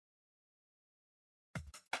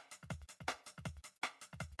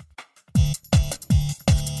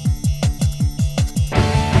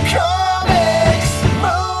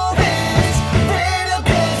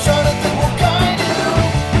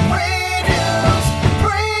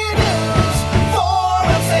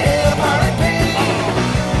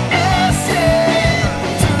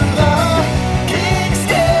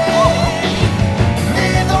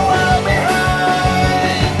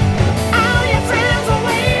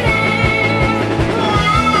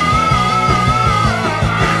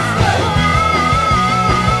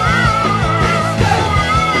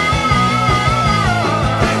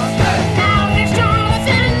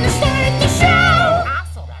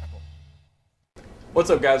What's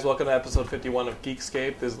up, guys? Welcome to episode 51 of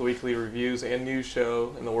Geekscape. This is the weekly reviews and news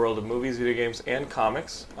show in the world of movies, video games, and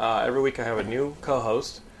comics. Every week I have a new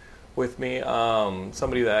co-host with me,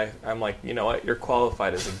 somebody that I'm like, you know what, you're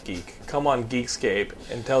qualified as a geek. Come on Geekscape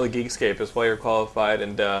and tell the Geekscapists why you're qualified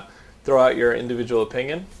and throw out your individual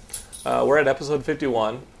opinion. We're at episode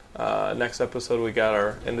 51. Next episode we got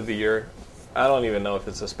our end of the year. I don't even know if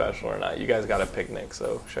it's a special or not. You guys got a picnic,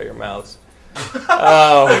 so shut your mouths.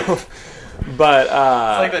 But it's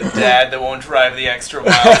like the dad that won't drive the extra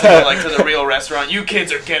mile to go to the real restaurant. You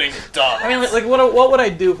kids are getting dumb. I mean, like what would I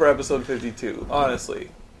do for episode 52? Honestly,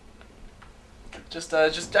 just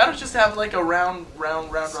have like a round robin.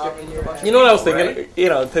 You know what I was thinking? Right? You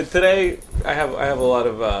know, today I have a lot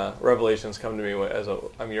of revelations come to me as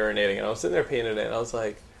I'm urinating, and I was sitting there peeing it in, and I was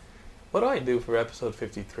like, what do I do for episode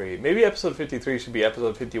 53? Maybe episode 53 should be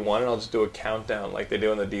episode 51, and I'll just do a countdown like they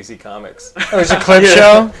do in the DC Comics. Oh, it's a clip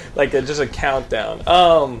show? Like just a countdown.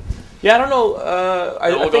 Yeah, I don't know.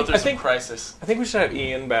 We'll go through some crisis. I think we should have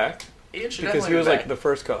Ian back. Ian should because he was like the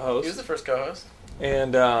first co-host. He was the first co-host.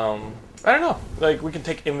 And I don't know. Like we can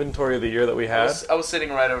take inventory of the year that we had. I was sitting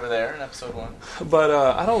right over there in episode 1. But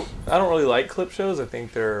I don't really like clip shows. I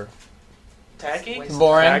think they're tacky,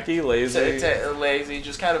 boring, tacky, lazy, lazy,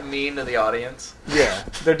 just kind of mean to the audience. Yeah,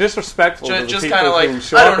 they're disrespectful. Just kind of like,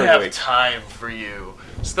 I don't have time for you.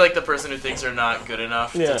 Just like the person who thinks they're not good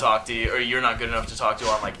enough to talk to you, or you're not good enough to talk to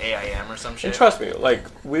on like AIM or some shit. And trust me, like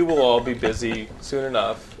we will all be busy soon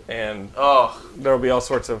enough, and there will be all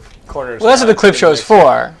sorts of corners. Well, that's what the clip show is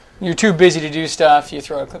for. You're too busy to do stuff. You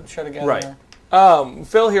throw a clip show together. Right.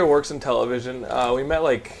 Phil here works in television. We met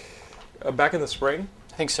like back in the spring.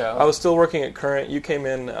 I think so. I was still working at Current. You came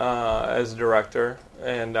in as a director,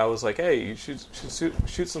 and I was like, hey, you should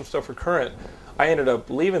shoot some stuff for Current. I ended up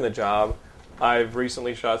leaving the job. I've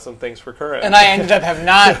recently shot some things for Current. And I ended up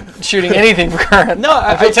not shooting anything for Current. No,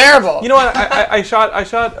 I feel terrible. You know what? I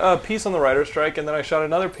shot a piece on the writer's strike, and then I shot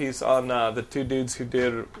another piece on the two dudes who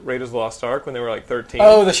did Raiders of the Lost Ark when they were like 13.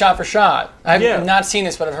 Oh, the shot for shot. I've not seen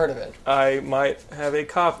this, but I've heard of it. I might have a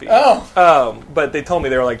copy. Oh. But they told me,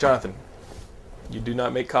 they were like, Jonathan, you do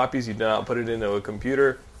not make copies. You do not put it into a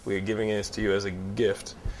computer. We are giving this to you as a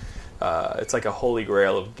gift. It's like a holy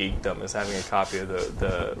grail of geekdom is having a copy of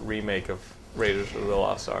the remake of Raiders of the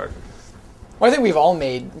Lost Ark. Well, I think we've all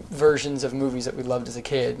made versions of movies that we loved as a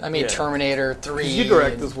kid. I made Terminator 3. You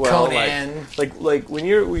direct as well. Conan. Like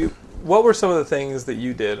when what were some of the things that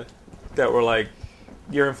you did that were like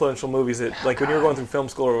your influential movies that like when you were going through film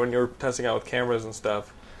school or when you were testing out with cameras and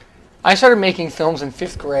stuff? I started making films in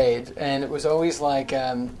 5th grade, and it was always like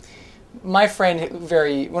my friend,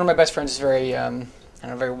 one of my best friends is very,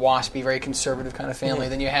 very waspy, very conservative kind of family.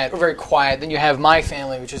 Then you had very quiet. Then you have my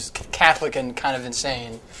family, which is Catholic and kind of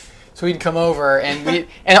insane. So we'd come over, and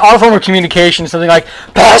our form of communication is something like,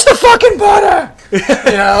 "Pass the fucking butter,"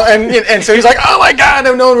 and so he's like, "Oh my god!"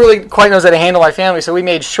 No one really quite knows how to handle my family. So we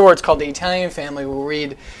made shorts called The Italian Family, where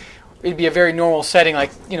it'd be a very normal setting, like,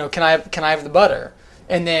 can I have the butter?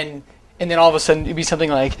 And then all of a sudden it'd be something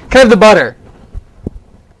like, "Can I have the butter?"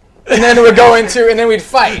 And then it would go into, and then we'd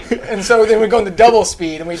fight. And so then we'd go into double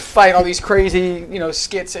speed, and we'd fight all these crazy,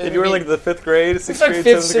 skits. And you were like the 5th grade, 6th grade,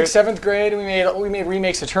 5th, 6th, 7th grade, and we made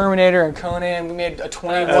remakes of Terminator and Conan. We made a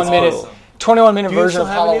 21-minute version of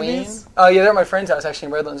Halloween. Oh yeah, they're at my friend's house actually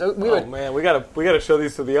in Redlands. Man, we gotta show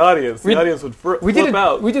these to the audience. The audience would flip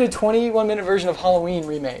out. We did a 21-minute version of Halloween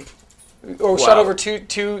remake. Shot over two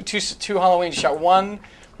Halloweens. Shot one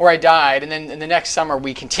where I died, and then in the next summer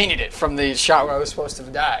we continued it from the shot where I was supposed to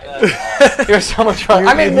have died. It was so much fun.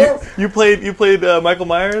 You played Michael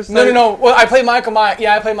Myers? No. Well, I played Michael Myers.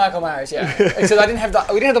 Yeah, I played Michael Myers. Yeah, except we didn't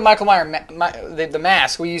have the Michael Myers the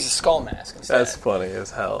mask. We used a skull mask instead. That's funny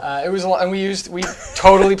as hell. It was, and we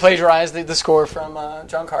totally plagiarized the score from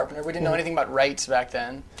John Carpenter. We didn't know anything about rights back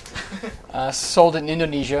then. Sold it in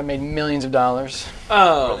Indonesia, made millions of dollars.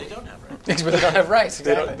 Well, they don't have rights. But they don't have rights.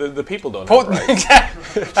 Exactly. The people don't have rights.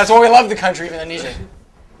 Exactly. That's why we love the country of Indonesia.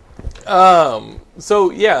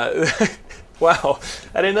 So yeah, wow,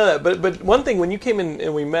 I didn't know that. But one thing, when you came in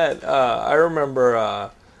and we met, I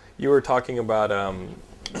remember you were talking about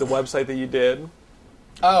the website that you did.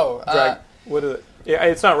 Oh, what is it? Yeah,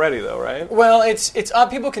 it's not ready though, right? Well, it's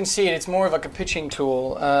up. People can see it. It's more of like a pitching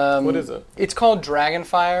tool. What is it? It's called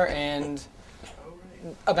Dragonfire, and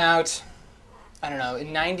about, I don't know,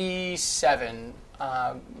 in '97,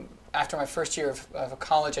 after my first year of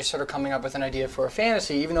college, I started coming up with an idea for a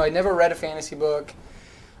fantasy. Even though I'd never read a fantasy book,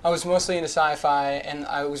 I was mostly into sci-fi, and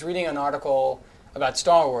I was reading an article about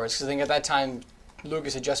Star Wars, because I think at that time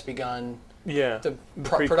Lucas had just begun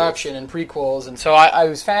production and prequels, and so I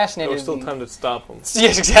was fascinated. There was still time to stop them.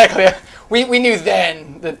 Yes, exactly. We knew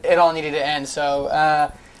then that it all needed to end.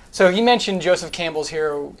 So he mentioned Joseph Campbell's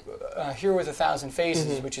Hero with 1,000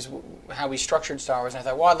 Faces, which is how we structured Star Wars, and I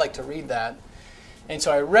thought, well, I'd like to read that. And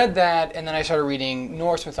so I read that, and then I started reading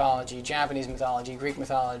Norse mythology, Japanese mythology, Greek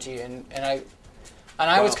mythology, and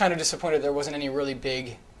I was kind of disappointed there wasn't any really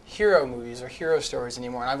big hero movies or hero stories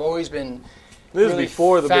anymore. And I've always been This really is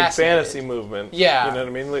before the big fascinated. fantasy movement. Yeah. You know what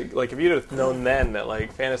I mean? Like if you'd have known then that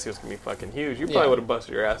like fantasy was going to be fucking huge, you probably would have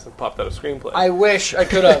busted your ass and popped out a screenplay. I wish I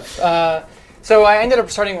could have. So I ended up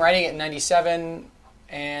starting writing it in 97,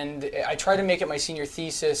 and I tried to make it my senior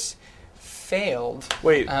thesis. Failed.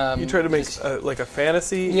 Wait, you tried to make like a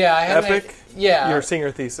fantasy epic? Your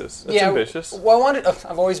senior thesis. That's ambitious. Well,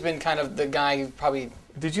 I've always been kind of the guy who probably...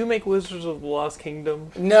 Did you make Wizards of the Lost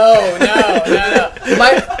Kingdom? No.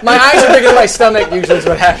 My eyes are bigger than my stomach. Usually is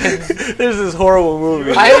what happens. There's this horrible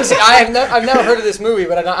movie. I've never heard of this movie,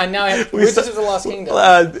 but I now have Wizards of the Lost Kingdom.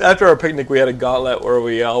 After our picnic, we had a gauntlet where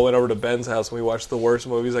we all went over to Ben's house and we watched the worst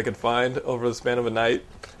movies I could find over the span of a night.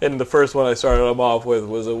 And the first one I started them off with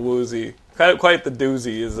was a woozy. Quite the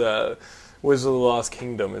doozy is Wizards of the Lost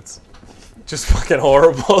Kingdom. It's just fucking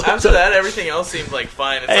horrible. After that, everything else seemed like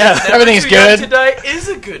fine. It's like everything's good. To Die is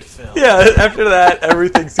a good film. Yeah, after that,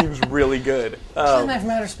 everything seems really good. Time from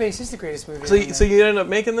Outer Space is the greatest movie. So you ended up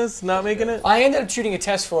making this? Not making it? I ended up shooting a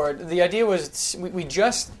test for it. The idea was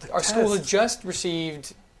our school had just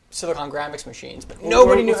received Silicon graphics machines, but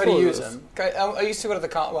nobody knew how to use them. I used to go to the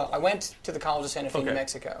college. Well, I went to the College of Santa Fe, New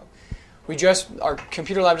Mexico. Our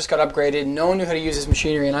computer lab just got upgraded. No one knew how to use this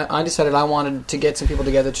machinery, and I decided I wanted to get some people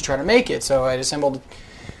together to try to make it. So I assembled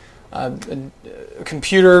a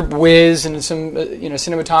computer whiz and some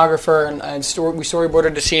cinematographer, and we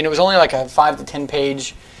storyboarded the scene. It was only like a 5 to 10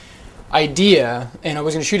 page idea, and I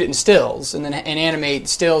was going to shoot it in stills and animate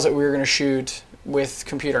stills that we were going to shoot with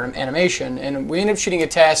computer animation. And we ended up shooting a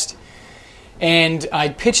test. And I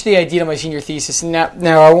pitched the idea to my senior thesis. And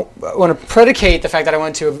now I want to predicate the fact that I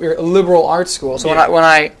went to a liberal arts school. So when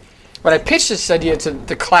I pitched this idea to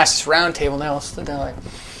the class roundtable, they're like,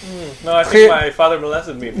 no, I think my father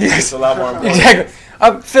molested me. It's a lot more important.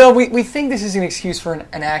 Exactly. Phil, we think this is an excuse for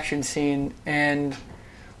an action scene, and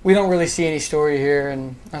we don't really see any story here.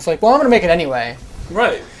 And I was like, well, I'm going to make it anyway.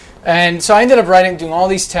 Right. And so I ended up doing all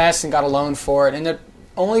these tests and got a loan for it. And ended up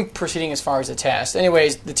only proceeding as far as the test.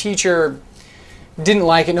 Anyways, the teacher didn't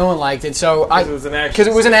like it. No one liked it. So because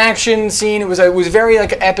it was an action scene. It was very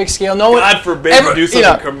like epic scale. God forbid you do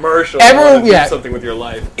something commercial. Everyone do something with your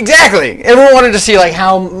life. Exactly. Everyone wanted to see like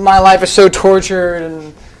how my life is so tortured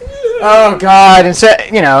and oh god. And so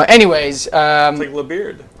anyways. It's like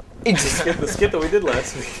LeBeard. The skit that we did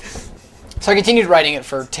last week. So I continued writing it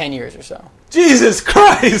for 10 years or so. Jesus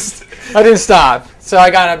Christ! I didn't stop. So I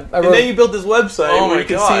wrote, and then you built this website where you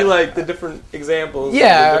can see like the different examples, the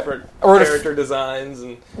different character designs,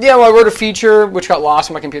 and I wrote a feature which got lost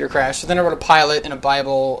when my computer crashed. So then I wrote a pilot and a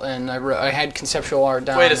Bible, and I had conceptual art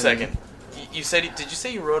down. Wait a second. Did you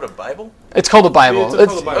say you wrote a Bible? It's called a Bible.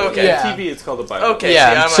 It's called a Bible. Okay. Yeah. TV, it's called a Bible. Okay.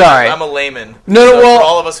 Yeah, See, I'm a layman. Well, for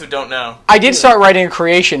all of us who don't know, I did start writing a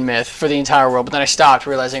creation myth for the entire world, but then I stopped,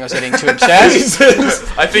 realizing I was getting too obsessed.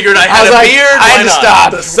 I figured I had a beard. I had to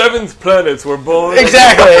stop. The 7th planets were born.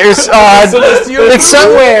 Exactly. It's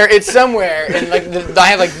somewhere, and like I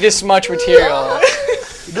have like this much material.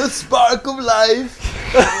 The spark of life.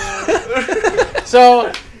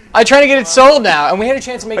 So I try to get it sold now, and we had a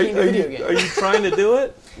chance of making it a video game. Are you trying to do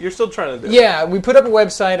it? You're still trying to do it. Yeah, we put up a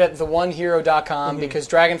website at theonehero.com because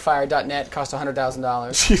dragonfire.net cost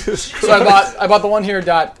 $100,000. Jesus Christ. So I bought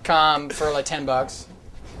theonehero.com for like $10.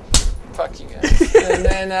 Fuck you guys. And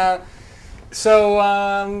then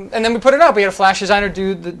and then we put it up. We had a Flash designer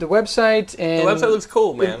do the website, and the website looks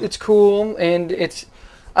cool, man. It's cool, and it's.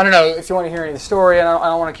 I don't know if you want to hear any of the story, and I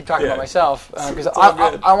don't want to keep talking about myself because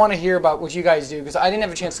I want to hear about what you guys do because I didn't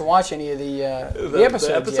have a chance to watch any of the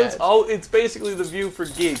episodes yet. Oh, it's basically the view for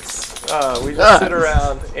geeks. We just sit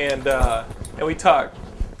around and we talk.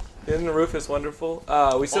 Isn't Rufus wonderful?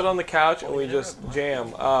 We sit on the couch and we just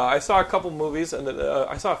jam. I saw a couple movies, and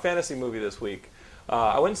I saw a fantasy movie this week.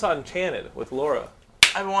 I went and saw Enchanted with Laura.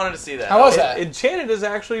 I've wanted to see that. How was that? Enchanted is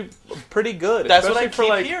actually pretty good. That's what I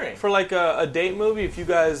keep hearing. For like a date movie, if you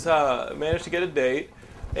guys manage to get a date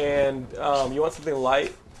and you want something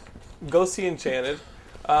light, go see Enchanted.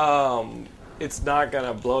 It's not going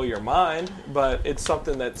to blow your mind, but it's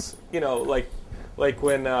something that's, like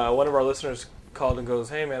when one of our listeners called and goes,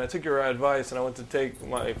 hey man, I took your advice and I went to take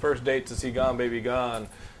my first date to see Gone Baby Gone.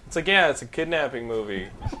 It's like, yeah, it's a kidnapping movie.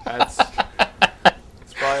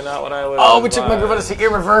 It's probably probably not what I would. Oh, we took my girlfriend to see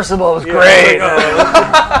Irreversible. It was great.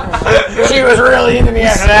 She was really into me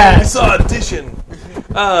after that. I saw Audition.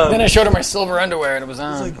 Then I showed her my silver underwear, and it was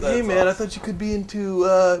on. I was like, hey, man, I thought you could be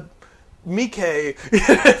into Mickey.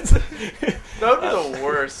 That would be the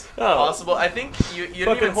worst possible. I think you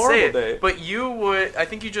didn't even say it, but you would. I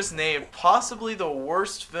think you just named possibly the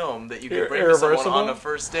worst film that you could bring to someone on a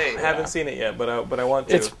first date. I haven't seen it yet, but I want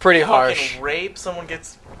to. It's pretty harsh. Rape. Someone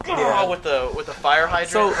gets with the fire hydrant.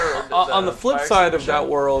 So on the flip side of that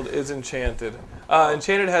world is Enchanted.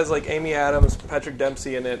 Enchanted has like Amy Adams, Patrick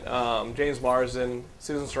Dempsey in it, James Marsden,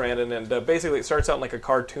 Susan Sarandon, and basically it starts out in like a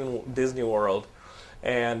cartoon Disney world,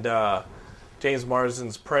 and James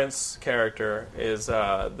Marsden's Prince character is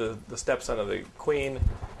the stepson of the queen.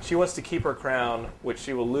 She wants to keep her crown, which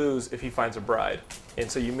she will lose if he finds a bride.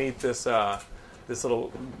 And so you meet this this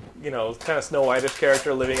little, kind of Snow White-ish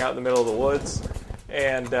character living out in the middle of the woods,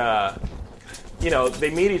 and they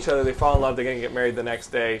meet each other, they fall in love, they're going to get married the next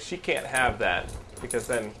day. She can't have that because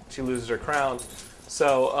then she loses her crown.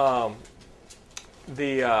 So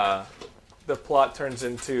the plot turns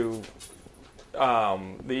into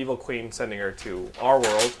the evil queen sending her to our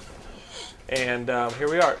world, and here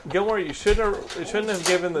we are. Gilmore, you shouldn't have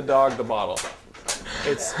given the dog the bottle.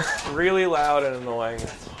 It's really loud and annoying.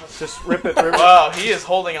 Just rip it. Wow, he is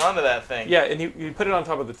holding on to that thing. Yeah, and you put it on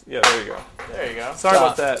top of the. Yeah, there you go. There you go. Sorry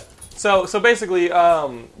about that. So basically,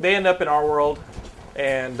 they end up in our world,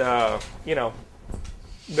 and the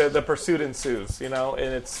pursuit ensues. And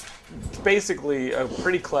it's basically a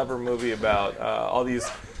pretty clever movie about all these.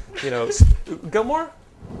 Gilmore,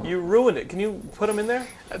 you ruined it. Can you put them in there?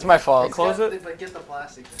 That's my fault. Close it. But get the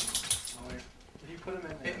plastic thing. If you put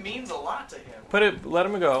them in there. It means a lot to him. Let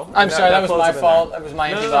him go. I'm sorry, that was my fault. That was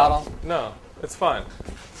my empty bottle. No, it's fine.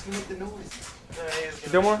 It's going to make the noise.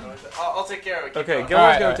 Gilmore? I'll take care of it. Okay,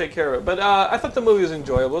 Gilmore's going to take care of it. But I thought the movie was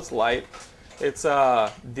enjoyable. It's light. It's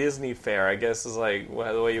Disney fare, I guess, is like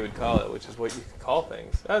the way you would call it, which is what you could call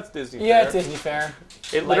things. That's Disney fare. Yeah, it's Disney fare.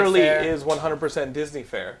 It literally is 100% Disney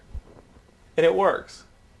fare. And it works.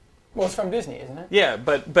 Well, it's from Disney, isn't it? Yeah,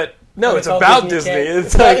 but no, it's about Disney.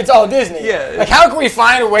 It's all Disney. Yeah. Like, how can we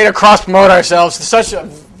find a way to cross-promote ourselves to such a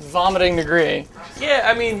vomiting degree? Yeah,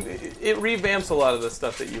 I mean, it revamps a lot of the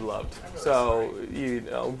stuff that you loved. So,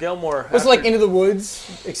 Gilmore... Was it like Into the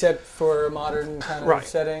Woods, except for a modern kind of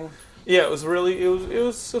setting? Yeah, it was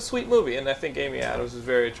a sweet movie, and I think Amy Adams is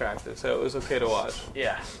very attractive, so it was okay to watch.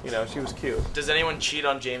 Yeah. She was cute. Does anyone cheat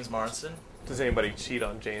on James Marsden? Does anybody cheat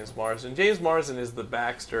on James Marsden? James Marsden is the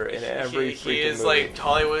Baxter in every freaking movie. He is like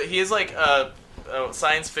Hollywood. He is like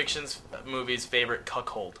science fiction movie's favorite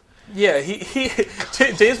cuckold. Yeah,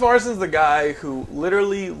 James Marsden's the guy who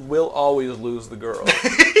literally will always lose the girl.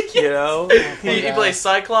 He plays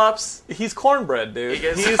Cyclops. He's cornbread, dude.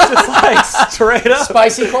 He's just like straight up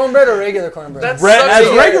spicy cornbread or regular cornbread. As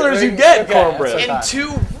regular as you get cornbread. In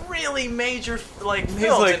two really major films,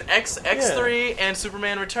 in X3 and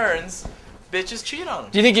Superman Returns. Bitches cheat on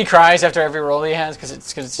him. Do you think he cries after every role he has? Because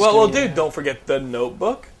it's well, dude, don't forget The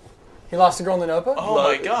Notebook. He lost a girl in The Notebook? Oh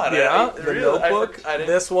my god. Yeah, The Notebook.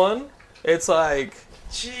 This one. It's like...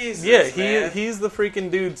 Jesus, yeah, he's the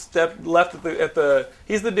freaking dude left at the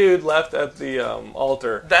he's the dude left at the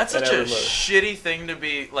altar. That's such a shitty thing to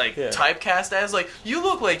be typecast as. Like, you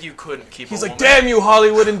look like you couldn't keep. He's like, damn you,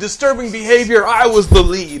 Hollywood! In disturbing behavior, I was the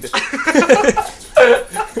lead.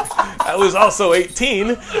 I was also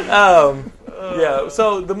 18. Yeah,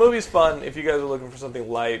 so the movie's fun if you guys are looking for something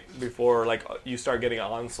light before you start getting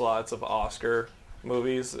onslaughts of Oscar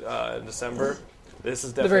movies in December. This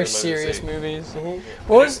is definitely the very serious movies. Mm-hmm.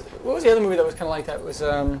 What was the other movie that was kind of like that? It was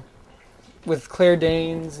with Claire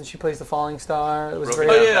Danes and she plays the falling star. It was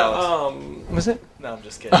Broken very. Down was it? No, I'm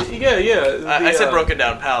just kidding. Yeah. I said Broken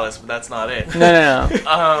Down Palace, but that's not it. No.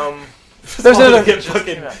 There's another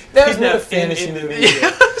fantasy movie.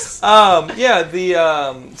 Yes.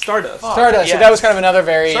 The Stardust. Stardust. Yeah. So that was kind of another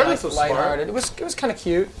very lighthearted. Smart. It was kind of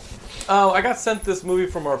cute. I got sent this movie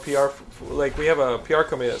from our PR. We have a PR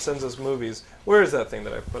company that sends us movies. Where is that thing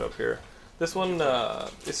that I put up here? This one,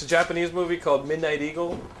 it's a Japanese movie called Midnight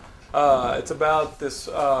Eagle. It's about this.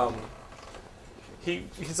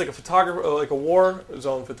 He's like a photographer, like a war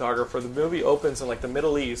zone photographer. The movie opens in the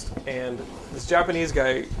Middle East, and this Japanese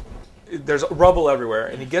guy. There's rubble everywhere,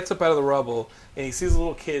 and he gets up out of the rubble, and he sees a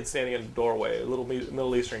little kid standing in a doorway, a little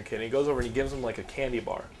Middle Eastern kid. And he goes over and he gives him a candy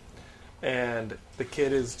bar. And the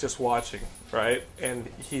kid is just watching, right? And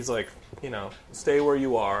he's like, stay where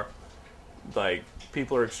you are.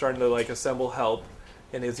 People are starting to assemble help.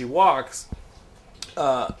 And as he walks,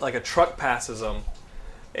 a truck passes him,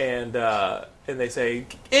 and they say,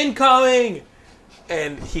 incoming!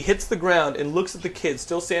 and he hits the ground and looks at the kid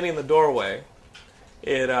still standing in the doorway.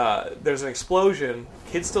 There's an explosion.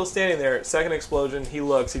 Kid's still standing there. Second explosion. He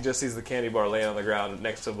looks. He just sees the candy bar laying on the ground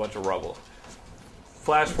next to a bunch of rubble.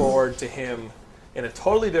 Flash forward to him in a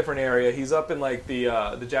totally different area. He's up in like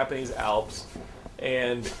the Japanese Alps,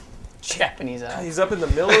 and Japanese Alps. He's up in the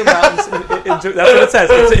middle of the mountains. That's what it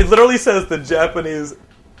says. It literally says the Japanese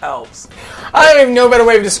Alps. I don't even know a better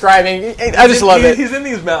way of describing. I just love it. He's in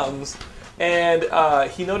these mountains. And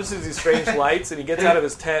he notices these strange lights, and he gets out of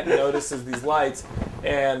his tent and notices these lights,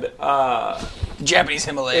 and Japanese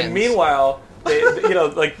Himalayas. And meanwhile, they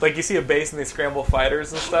like you see a base and they scramble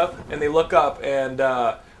fighters and stuff, and they look up and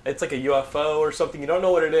it's like a UFO or something. You don't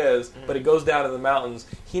know what it is, but it goes down in the mountains.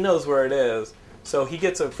 He knows where it is, so he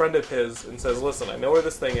gets a friend of his and says, "Listen, I know where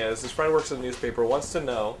this thing is." His friend works in the newspaper, wants to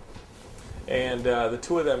know, and the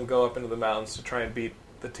two of them go up into the mountains to try and beat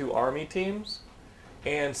the two army teams.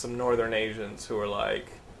 And some Northern Asians who are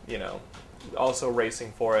also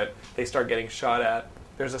racing for it. They start getting shot at.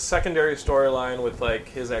 There's a secondary storyline with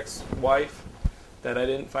his ex-wife that I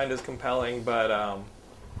didn't find as compelling, but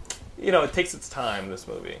it takes its time. This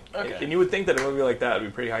movie, okay. And you would think that a movie like that would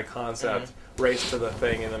be pretty high concept, race to the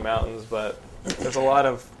thing in the mountains, but there's a lot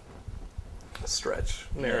of stretch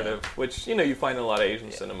narrative, which you find in a lot of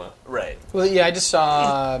Asian cinema. Right. Well, yeah, I just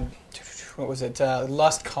saw what was it?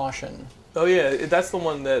 Lust Caution. Oh yeah, that's the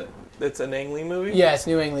one that's an Ang Lee movie? Yeah, it's a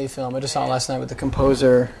new Ang Lee film. I just saw it last night with the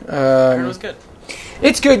composer. I heard it was good.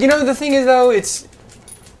 It's good. The thing is, though,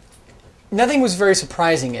 nothing was very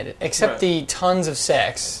surprising in it, except the tons of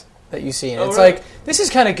sex that you see in it. It's like, this is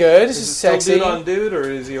kind of good, this is sexy. Is it still dude on dude, or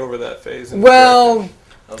is he over that phase? Well,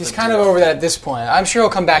 he's kind of over that at this point. I'm sure he'll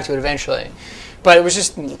come back to it eventually. But it was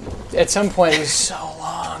just, at some point, it was so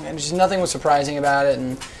long, and just nothing was surprising about it,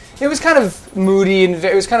 and it was kind of moody, and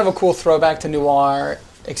it was kind of a cool throwback to noir,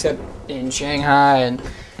 except in Shanghai.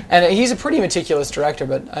 And he's a pretty meticulous director,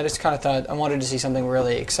 but I just kind of thought I wanted to see something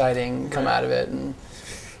really exciting come out of it. And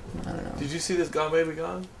I don't know. Did you see this Gone Baby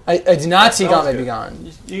Gone? I did not see Gone Baby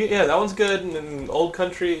Gone. Yeah, that one's good. And then Old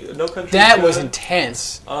Country, No Country. That was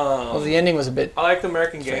intense. Well, the ending was a bit. I like the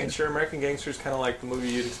American Gangster. American Gangster is kind of like the movie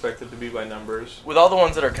you'd expect it to be by numbers. With all the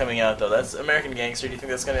ones that are coming out, though, that's American Gangster. Do you think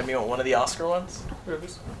that's going to be one of the Oscar ones?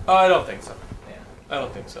 I don't think so. Yeah, I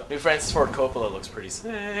don't think so. New Francis Ford Coppola looks pretty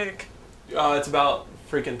sick. It's about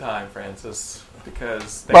freaking time, Francis,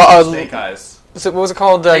 because they have snake eyes. What was it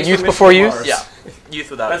called? Youth Before Youth? Yeah. Youth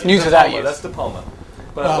Without Youth. Youth Without Youth. That's De Palma.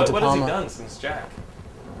 But what has he done since Jack?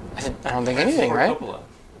 I don't think anything, right? Coppola.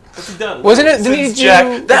 What's he done? Wasn't it? Since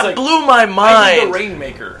Jack? That blew my mind. The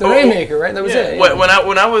Rainmaker. The Rainmaker, right? That was it. Yeah. When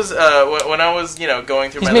I was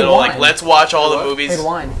going through my little let's watch all the movies. Made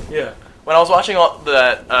wine. Yeah. When I was watching all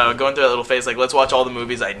that, going through that little phase, let's watch all the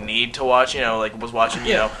movies I need to watch. Was watching,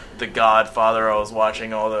 The Godfather. I was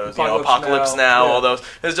watching all those, Apocalypse Now, all those.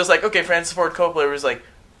 It was just okay, Francis Ford Coppola was like,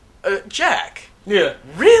 Jack. Yeah.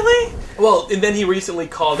 Really? Well, and then he recently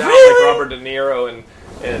called out Robert De Niro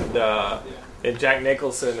and Jack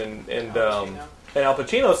Nicholson and Al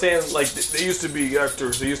Pacino, saying they used to be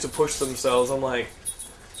actors. They used to push themselves. I'm like,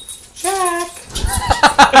 Jack.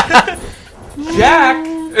 Jack,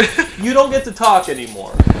 you don't get to talk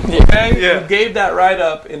anymore. Okay? Yeah. You gave that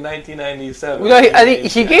write-up in 1997. Well, I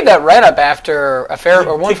think he gave that write-up after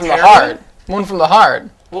One from the Heart. One from the Heart.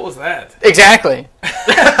 What was that? Exactly.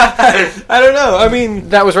 I don't know. I mean,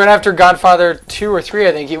 that was right after Godfather 2 or 3,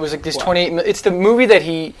 I think. It was this 28. It's the movie that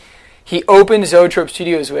he opened Zoetrope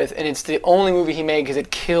Studios with, and it's the only movie he made because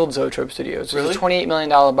it killed Zoetrope Studios. It was a $28 million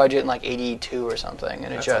budget in 82 or something,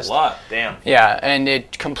 and that's a lot. Damn. Yeah, and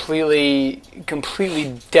it completely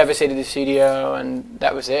devastated the studio, and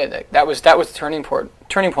that was it. That was the turning point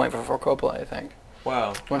for Coppola, I think.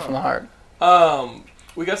 Wow. Went from the heart.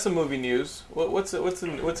 We got some movie news. What's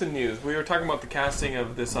in news? We were talking about the casting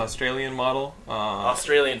of this Australian model.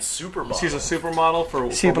 Australian supermodel. She's a supermodel for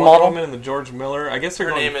Wonder Woman and the George Miller. I guess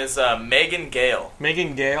her name is Megan Gale.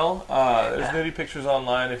 Megan Gale. There's nudie pictures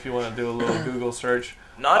online if you want to do a little Google search.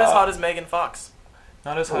 Not as hot as Megan Fox.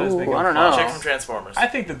 Not as hot as Megan Fox. I don't know. Chick from Transformers. I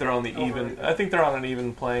think that they're on the even. I think they're on an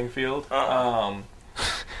even playing field.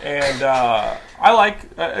 And I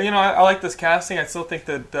like this casting. I still think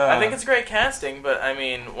that I think it's great casting, but I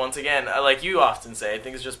mean, once again, like you often say, I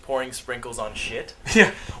think it's just pouring sprinkles on shit.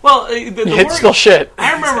 Yeah, well, it's still shit.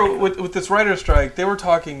 I remember with this writer's strike, they were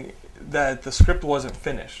talking that the script wasn't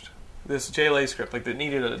finished. This JLA script, they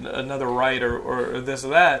needed another writer or this or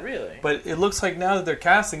that. Really? But it looks like now that they're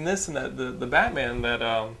casting this and the Batman that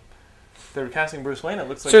they're casting Bruce Wayne. It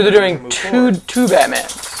looks like so they're doing two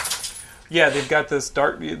Batmans. Yeah, they've got this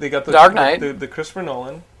Dark Knight, the Christopher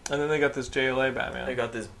Nolan, And then they got this JLA Batman. They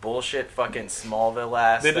got this bullshit fucking Smallville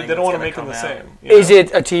ass. They thing don't want to that's make them gonna the come out. same. You know? Is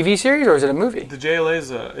it a TV series or is it a movie? The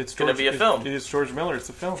JLA's it's gonna be a film. It's George Miller. It's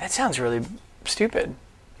a film. That sounds really stupid.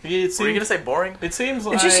 Were you gonna say boring? It seems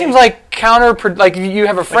like It just seems like like you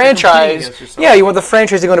have a franchise. Yeah, you want the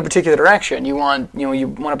franchise to go in a particular direction. You want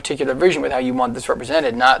a particular vision with how you want this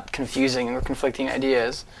represented, not confusing or conflicting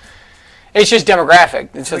ideas. It's just demographic.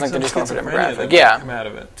 It's just like they're just going for demographic. Yeah, come out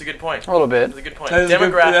of it. It's a good point. A little bit. It's a good point.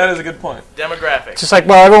 That is a good point. Demographic. It's just like,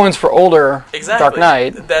 well, everyone's for older. Exactly. Dark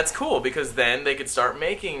Knight. That's cool because then they could start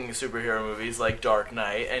making superhero movies like Dark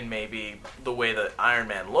Knight and maybe the way that Iron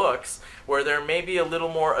Man looks, where they're maybe a little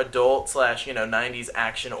more adult / 90s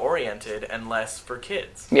action oriented and less for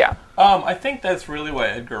kids. Yeah. I think that's really why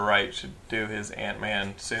Edgar Wright should do his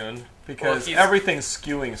Ant-Man soon. Because everything's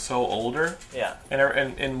skewing so older. Yeah.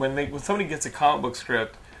 And when somebody gets a comic book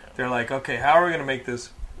script, they're like, okay, how are we going to make this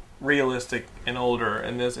realistic and older?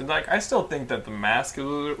 And like, I still think that The Mask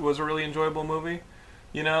was a really enjoyable movie.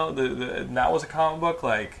 You know, and that was a comic book.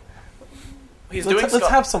 Like, let's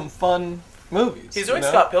have some fun movies. He's doing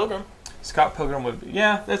Scott Pilgrim. Scott Pilgrim would be,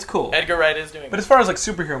 yeah, that's cool. Edgar Wright is doing. But as far as like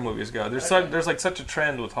superhero movies go, there's like such a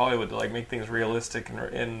trend with Hollywood to like make things realistic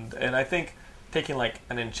and I think taking like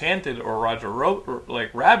an Enchanted or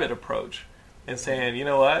Rabbit approach and saying, you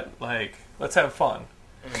know what, like let's have fun.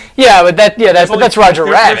 Yeah, but that's Roger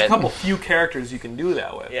Rabbit. There's a couple few characters you can do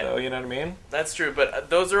that with, though. You know what I mean? That's true, but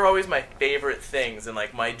those are always my favorite things, and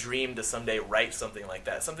like my dream to someday write something like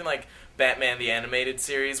that. Something like Batman the Animated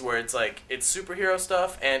Series, where it's like it's superhero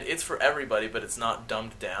stuff and it's for everybody, but it's not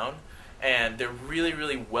dumbed down. And they're really,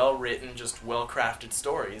 really well written, just well crafted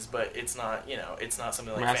stories. But it's not, it's not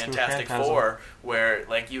something like Fantastic Four, where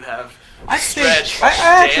like you have Stretch.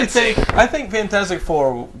 I think Fantastic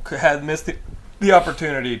Four had missed the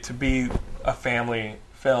opportunity to be a family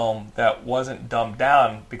film that wasn't dumbed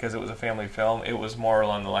down because it was a family film. It was more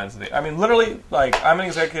along the lines of literally, like I'm an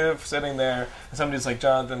executive sitting there, and somebody's like,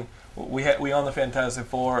 Jonathan, we own the Fantastic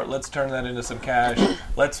Four. Let's turn that into some cash.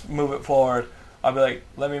 Let's move it forward. I'll be like,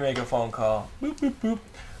 let me make a phone call. Boop, boop, boop.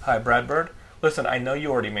 Hi, Brad Bird. Listen, I know you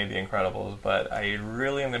already made The Incredibles, but I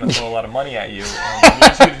really am going to throw a lot of money at you. And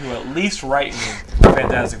I need you to at least write me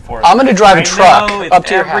Fantastic Four. I'm going to drive a truck up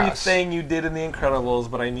to your house. Everything you did in The Incredibles,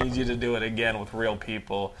 but I need you to do it again with real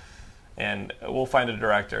people. And we'll find a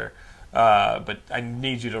director. But I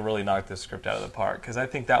need you to really knock this script out of the park. Because I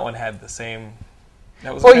think that one had the same...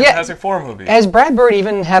 That was a Fantastic Four movie. Has Brad Bird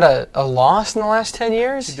even had a loss in the last 10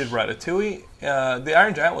 years? He did Ratatouille. The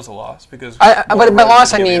Iron Giant was a loss because... But by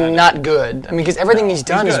loss, I mean not good. I mean, because everything he's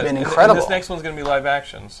done has been incredible. And this next one's going to be live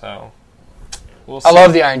action, so... We'll see. I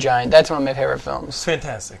love The Iron Giant. That's one of my favorite films. It's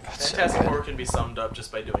fantastic. Fantastic Four can be summed up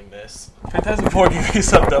just by doing this. Fantastic Four can be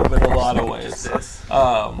summed up in a lot of ways. Just this.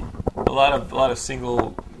 A lot of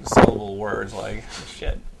single syllable words like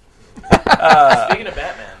shit. Speaking of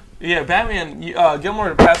Batman. Yeah, Batman.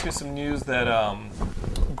 Gilmore passed me some news that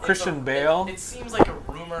Christian Bale. It seems like a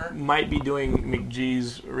rumor. Might be doing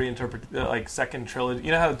McGee's second trilogy.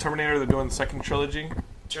 You know how the Terminator they're doing the second trilogy.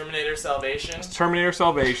 Terminator Salvation.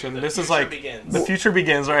 This is like begins. The future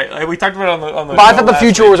begins. Right? Like we talked about it on the. But I thought the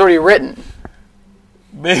future was already written.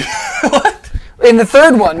 Maybe what? In the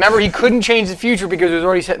third one, remember he couldn't change the future because it was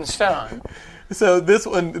already set in stone. So this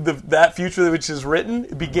one, that future which is written,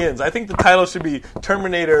 begins. I think the title should be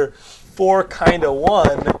Terminator 4 Kinda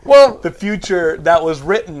 1. Well, the future that was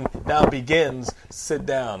written now begins. Sit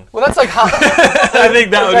down. Well, that's like I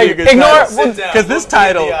think that would be a good title. Because this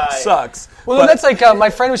title sucks. Well, that's like my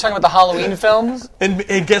friend was talking about the Halloween films. And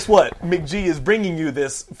guess what? McGee is bringing you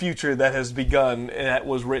this future that has begun and that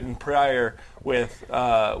was written prior with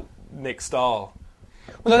Nick Stahl.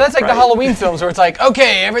 Well, no, that's like the Halloween films where it's like,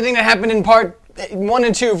 okay, everything that happened in part 1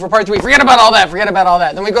 and 2 for part 3, forget about all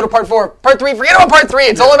that. Then we go to part 4, part 3, forget about part 3,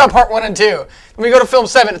 it's only about part 1 and 2. Then we go to film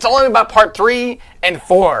 7, it's only about part 3 and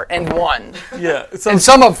 4 and 1. Yeah. And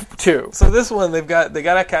some of 2. So this one, they got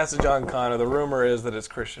to cast a John Connor. The rumor is that it's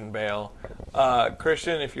Christian Bale.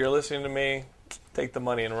 Christian, if you're listening to me, take the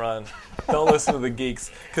money and run. Don't listen to the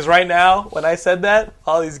geeks. Because right now, when I said that,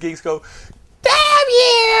 all these geeks go, damn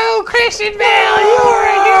you, Christian Bale, you were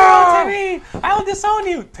a hero to me. I'll disown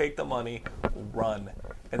you. Take the money, run,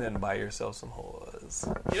 and then buy yourself some whores.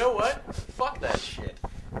 You know what? Fuck that shit.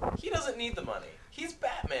 He doesn't need the money. He's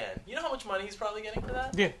Batman. You know how much money he's probably getting for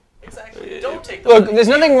that? Yeah. Exactly. Don't take the money. Look, there's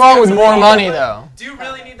nothing wrong with more money, though. Do you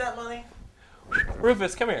really need that money?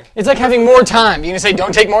 Rufus, come here. It's like having more time. You gonna say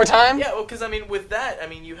don't take more time? Yeah, well, because, with that,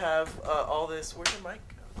 you have all this... Where's your mic?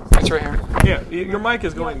 It's right here. Yeah, your mic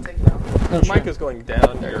is going... Your mic is going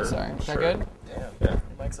down. Sorry. Is that good? Damn. Yeah. Your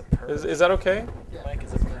Mike's a perv. Is that okay? Yeah. Mike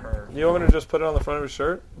is a perv. You want me to just put it on the front of his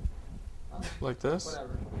shirt? Like this?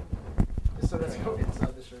 Whatever. So let's go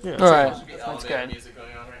inside the shirt. Yeah. All right. There should be That's elevator good. music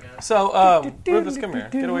going on right now. So, Rufus, come here.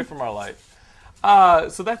 Get away from our light.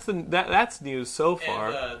 So that's news so far.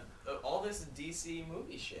 And all this DC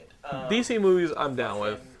movie shit. DC movies, I'm down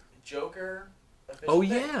with. Joker. Oh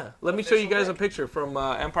yeah, let me show you guys a picture from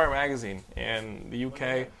Empire Magazine in the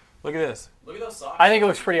UK. Look at this. Look at those socks. I think it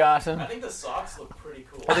looks pretty awesome. I think the socks look pretty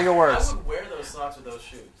cool. I think it works. I would wear those socks with those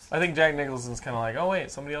shoes. I think Jack Nicholson's kind of like, oh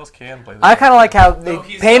wait, somebody else can play this. I kind of like how they No,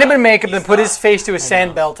 he's paint him not. in makeup and He's put not. his face to a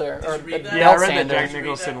sand belter or Did you read that? Yeah, I belt read that sander. Jack Did you read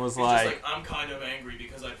Nicholson that? was He's like- just I'm kind of angry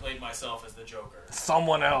because I played myself as the Joker.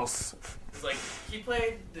 someone else. It's like he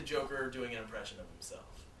played the Joker doing an impression of himself.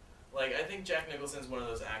 Like I think Jack Nicholson's one of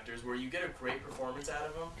those actors where you get a great performance out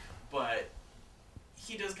of him, but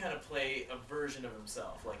he does kind of play a version of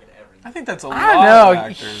himself, like in every movie. I think that's a I lot don't of know.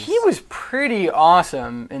 actors. He was pretty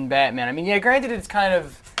awesome in Batman. I mean, yeah, granted, it's kind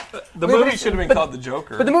of. The movie should have been called The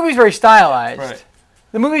Joker. But the movie's very stylized. Right.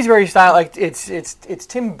 The movie's very stylized. Like it's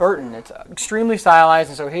Tim Burton. It's extremely stylized,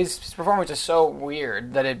 and so his performance is so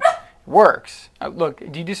weird that it works. Look,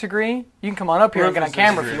 do you disagree? You can come on up here and get on Rufus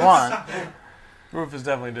camera if you want. Rufus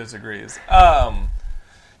definitely disagrees.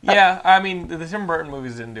 Yeah, I mean, the Tim Burton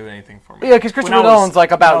movies didn't do anything for me. Yeah, because Christopher When I was- Nolan's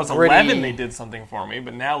like about when I was gritty. 11, they did something for me,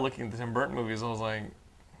 but now looking at the Tim Burton movies, I was like,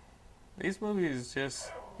 these movies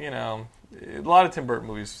just, a lot of Tim Burton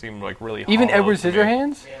movies seem like really Even hollow Edward to me.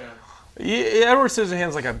 Scissorhands. Yeah. Yeah, Edward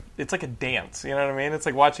Scissorhands it's like a dance. You know what I mean? It's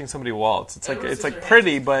like watching somebody waltz. It's Edward like Scissorhands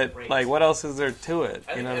pretty, is but great. like what else is there to it?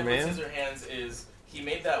 I You think know what I Edward mean? Scissorhands is he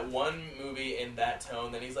made that one movie in that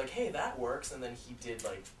tone, then he's like, hey, that works, and then he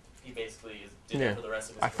basically did Yeah. it for the rest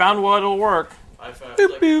of his I career. found what'll work. I found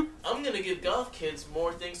Boop, like, boop. I'm gonna give goth kids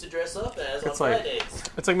more things to dress up as It's on like- Fridays.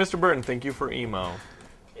 It's like Mr. Burton. Thank you for emo.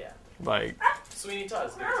 Yeah. Like Sweeney Todd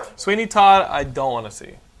is a good example. Sweeney Todd, I don't want to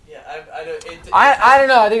see. Yeah, I don't. I don't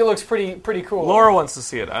know. I think it looks pretty cool. Laura wants to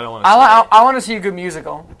see it. I don't want to see it. I want to see a good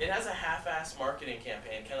musical. It has a half-assed marketing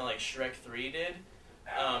campaign, kind of like Shrek 3 did.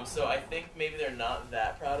 So I think maybe they're not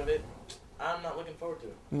that proud of it. I'm not looking forward to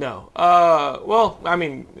it. No. Well, I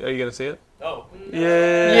mean, are you gonna see it? Oh.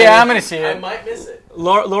 Yeah. Yeah, I'm gonna see I it. might miss it.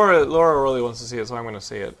 Laura really wants to see it, so I'm gonna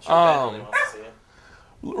see it. Sure, Ben really wants to see it.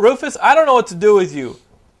 Rufus, I don't know what to do with you.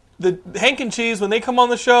 The Hank and Cheese, when they come on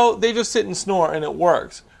the show, they just sit and snore, and it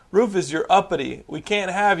works. Rufus, you're uppity. We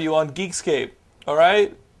can't have you on Geekscape. All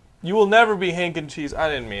right? You will never be Hank and Cheese. I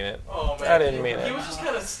didn't mean it. Oh man, I didn't mean He it. was just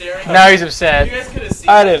kind of staring. Now at he's You upset. guys could have seen.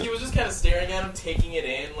 I it. didn't. He was just kind of staring at him, taking it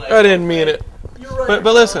in. Like I didn't mean it. You're right.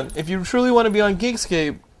 But listen, if you truly want to be on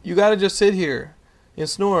Geekscape, you got to just sit here and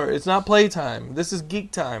snore. It's not playtime. This is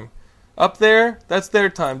geek time. Up there, that's their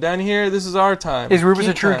time. Down here, this is our time. Is Rufus a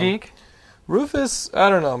Geek true time. geek? Rufus, I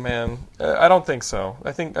don't know, man. I don't think so.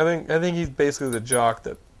 I think he's basically the jock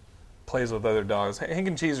that plays with other dogs. Hank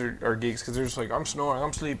and Cheese are geeks because they're just like, I'm snoring,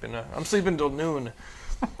 I'm sleeping till noon.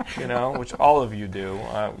 Which all of you do.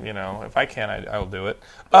 If I can, I will do it.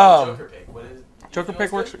 Joker pick. What is? Joker you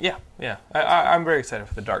pick know works. what's Yeah. I'm very excited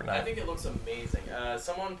for the Dark good? I Knight. think it looks amazing.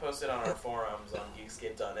 Someone posted on our forums on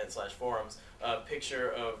geekscape.net/forums a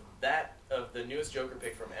picture of the newest Joker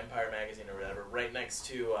pick from Empire Magazine or whatever, right next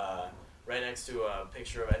to a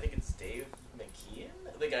picture of I think it's Dave McKean,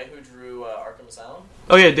 the guy who drew Arkham Asylum.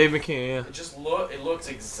 Oh yeah, Dave McKean. Yeah. It looks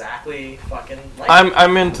exactly fucking like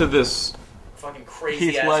I'm into this fucking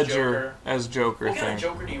crazy Heath ass Ledger Joker. as Joker What thing. kind of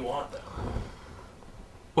Joker do you want though?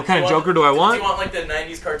 What kind of Joker do I Do want? you want like the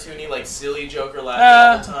 '90s cartoony, like silly Joker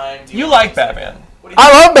laughing all the time? Do You want like things Batman. What do you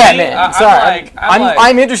I think? love Batman. I'm Sorry, like- I'm like-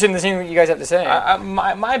 I'm interested in seeing what you guys have to say.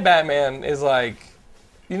 My Batman is like,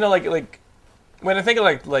 like when I think of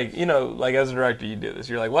like as a director, you do this.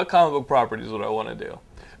 You're like, what comic book properties would I want to do?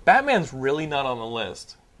 Batman's really not on the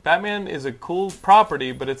list. Batman is a cool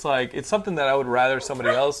property, but it's like it's something that I would rather somebody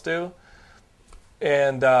else do.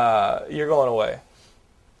 And you're going away.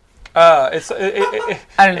 It's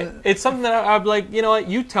something that I'd like. You know what?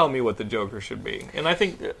 You tell me what the Joker should be, and I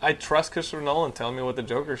think I trust Christopher Nolan telling me what the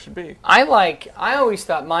Joker should be. I always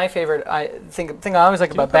thing I always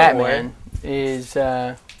like about put it away? Batman is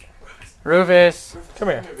Rufus. Come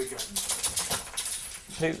here.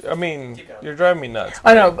 I mean, you're driving me nuts.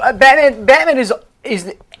 I know Batman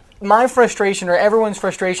is my frustration or everyone's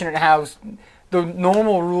frustration at how the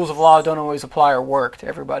normal rules of law don't always apply or work to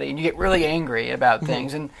everybody, and you get really angry about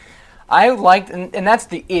things. And I liked, and that's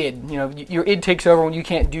the id. Your id takes over when you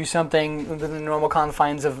can't do something within the normal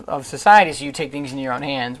confines of society, so you take things into your own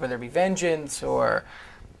hands, whether it be vengeance or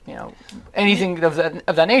anything of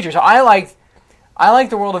that nature. So I like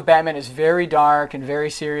the world of Batman is very dark and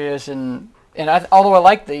very serious, and although I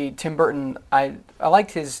liked the Tim Burton, I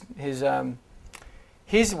liked his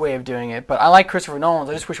way of doing it, but I like Christopher Nolan's.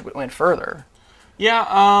 I just wish it went further.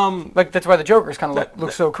 Yeah, like that's why the Joker's kind of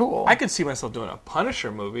looks so cool. I could see myself doing a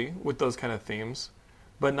Punisher movie with those kind of themes,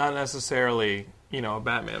 but not necessarily, a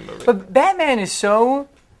Batman movie. But Batman is so.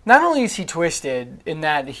 Not only is he twisted in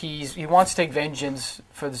that he wants to take vengeance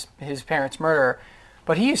for his parents' murder,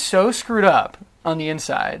 but he is so screwed up on the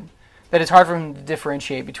inside that it's hard for him to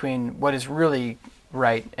differentiate between what is really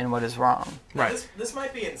right and what is wrong. Right. This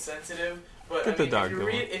might be insensitive, but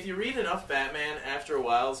if you read enough Batman, after a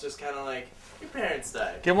while, it's just kind of like, your parents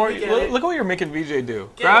died. Gilmore, look at what you're making VJ do.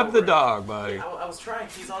 Grab the dog, buddy. I was trying.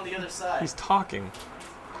 He's on the other side. He's talking.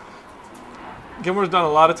 Gilmore's done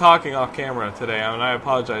a lot of talking off camera today, and I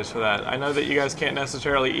apologize for that. I know that you guys can't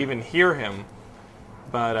necessarily even hear him,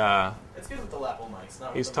 but it's good with the lapel mics.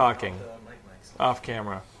 Not he's with talking the mic mics. off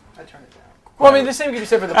camera. I turn it down. Well, I mean, the same can be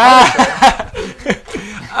said for the Punisher.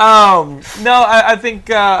 No, I think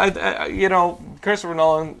Christopher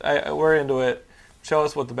Nolan. We're into it. Show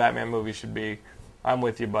us what the Batman movie should be. I'm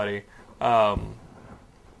with you, buddy. I'll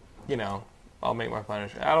make my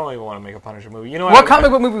Punisher. I don't even want to make a Punisher movie. What comic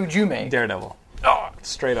book movie would you make? Daredevil. Oh,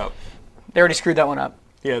 straight up. They already screwed that one up.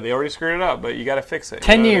 Yeah, they already screwed it up, but you got to fix it.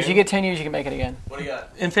 10 years. You get 10 years, you can make it again. What do you got?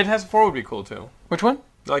 And Fantastic Four would be cool, too. Which one?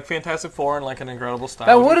 Like Fantastic Four and like an incredible style.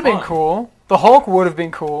 That would have been cool. The Hulk would have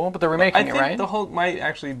been cool, but they're remaking it, right? I think the Hulk might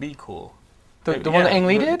actually be cool. The one that Ang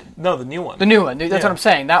Lee did? No, the new one. The new one. That's what I'm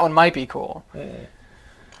saying. That one might be cool.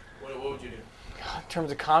 What would you do? In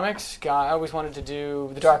terms of comics, God, I always wanted to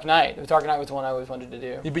do The Dark Knight. The Dark Knight was the one I always wanted to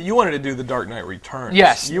do. Yeah, but you wanted to do The Dark Knight Returns.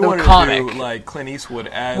 Yes, you the wanted comic. to do like Clint Eastwood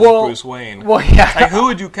as Bruce Wayne. Well, yeah. Like, who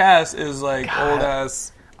would you cast as like old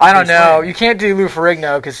ass? I don't know. Wayne? You can't do Lou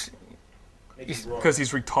Ferrigno because he's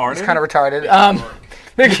retarded. He's kind of retarded.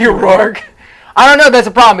 Mickey Rourke. I don't know. That's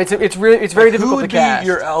a problem. It's very difficult to cast. Who would be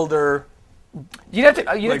your elder? You'd have to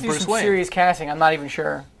do Bruce some Wayne. Serious casting. I'm not even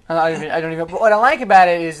sure. I don't even. But what I like about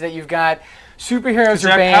it is that you've got superheroes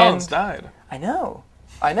are banned. Jack Palance died. I know.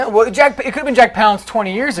 Well, it could have been Jack Palance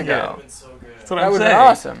 20 years ago. That would have been so good. That's what that I'm would saying.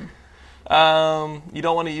 have been awesome. You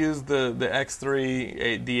don't want to use the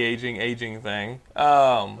X3 de-aging thing.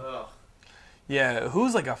 Yeah,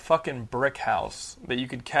 who's like a fucking brick house that you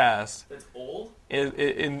could cast? That's old?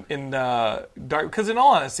 In Dark, because in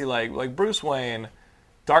all honesty, like Bruce Wayne,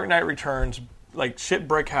 Dark Knight Returns, like shit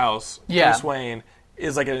brick house, Bruce Wayne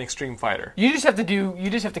is like an extreme fighter. You just have to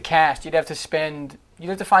cast. You'd have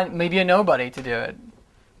to find maybe a nobody to do it.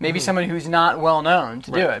 Maybe someone who's not well known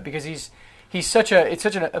to do it, because it's such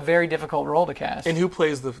a very difficult role to cast. And who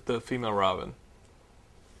plays the female Robin?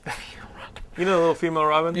 You know the little female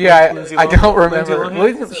Robin? Yeah, I don't remember.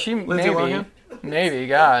 Lindsay Maybe. Maybe,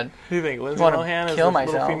 God. Who do you think? Lindsay I wanna Lohan is kill the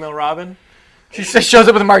myself. little female Robin? She just shows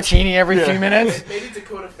up with a martini every few minutes. Maybe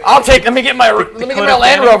Dakota Fanning. Let me get my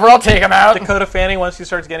Land Rover. I'll take him out. Dakota Fanning, once she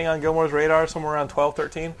starts getting on Gilmore's radar, somewhere around 12,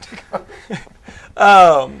 13.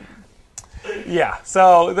 Yeah,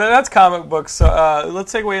 so that's comic books. So,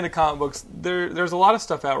 let's segue into comic books. There's a lot of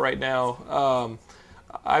stuff out right now.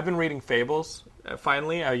 I've been reading Fables.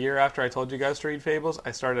 Finally, a year after I told you guys to read Fables,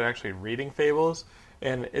 I started actually reading Fables,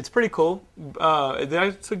 and it's pretty cool. Did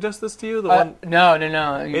I suggest this to you?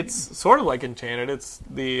 No. It's sort of like Enchanted. It's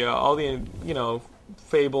the all the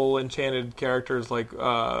Fable Enchanted characters like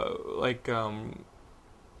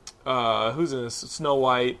who's in this? Snow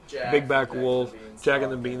White, Big Back Wolf, Jack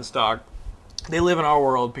and the Beanstalk. They live in our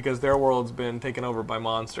world because their world's been taken over by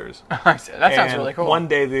monsters. That sounds really cool. One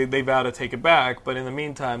day they vow to take it back, but in the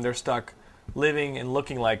meantime they're stuck living and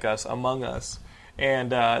looking like us, among us.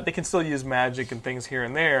 And they can still use magic and things here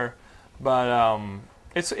and there, but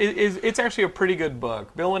it's actually a pretty good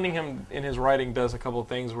book. Bill Winningham in his writing does a couple of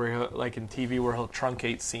things where like in TV where he'll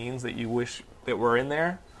truncate scenes that you wish that were in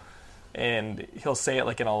there, and he'll say it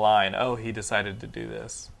like in a line. Oh, he decided to do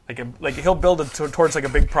this. Like he'll build it towards like a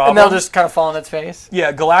big problem. And they'll just kind of fall on its face.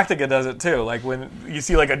 Yeah, Galactica does it too. Like when you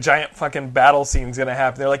see like a giant fucking battle scene's gonna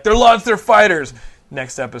happen, they're like, they're launched their fighters.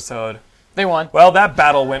 Next episode, they won. Well, that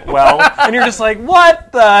battle went well. And you're just like,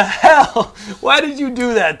 what the hell? Why did you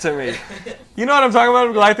do that to me? You know what I'm talking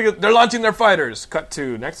about? Galactica, they're launching their fighters. Cut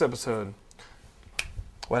to next episode.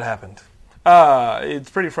 What happened? It's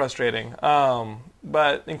pretty frustrating.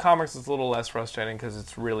 But in comics, it's a little less frustrating because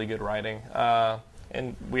it's really good writing.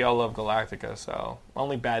 And we all love Galactica, so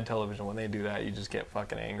only bad television, when they do that, you just get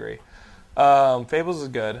fucking angry. Fables is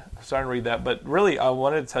good. I'm starting to read that. But really, I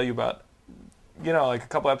wanted to tell you about, like a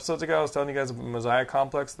couple episodes ago, I was telling you guys about Messiah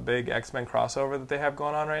Complex, the big X-Men crossover that they have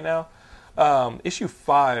going on right now. Issue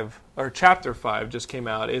 5, or Chapter 5 just came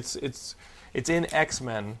out. It's in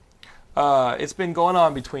X-Men. it's been going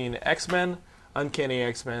on between X-Men, Uncanny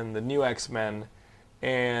X-Men, the new X-Men,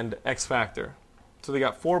 and X Factor. So they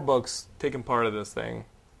got 4 books taking part of this thing,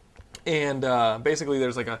 and basically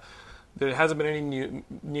there hasn't been any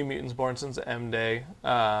new mutants born since M Day,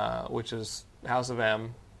 which is House of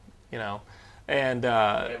M, and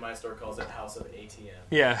my store calls it House of ATM.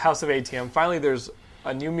 Yeah, House of ATM. Finally, there's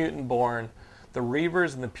a new mutant born. The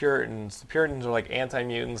Reavers and the Puritans. The Puritans are like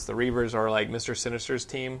anti-mutants. The Reavers are like Mr. Sinister's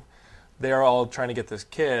team. They're all trying to get this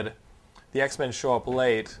kid. The X-Men show up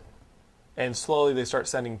late, and slowly they start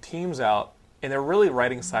sending teams out. And they're really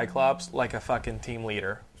writing Cyclops like a fucking team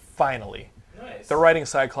leader. Finally. Nice. They're writing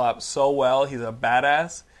Cyclops so well. He's a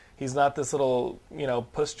badass. He's not this little,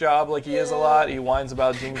 puss job like he is a lot. He whines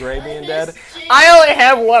about Jean Grey being dead. I only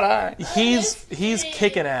have one eye. He's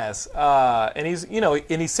kicking ass. And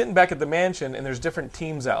he's sitting back at the mansion, and there's different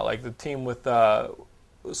teams out. Like the team with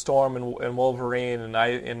Storm and Wolverine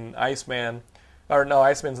and Iceman. Or no,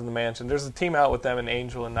 Iceman's in the mansion. There's a team out with them and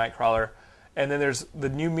Angel and Nightcrawler. And then there's the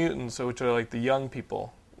New Mutants, which are like the young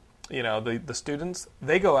people, the students.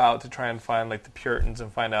 They go out to try and find like the Puritans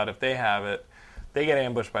and find out if they have it. They get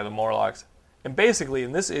ambushed by the Morlocks. And basically,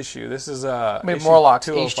 in this issue, this is Wait, Morlocks,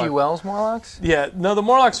 H.G. Wells Morlocks? Yeah, no, the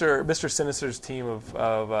Morlocks are Mr. Sinister's team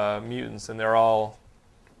of mutants, and they're all,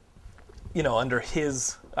 under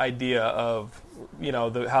his idea of,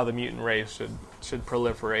 how the mutant race should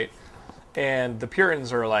proliferate. And the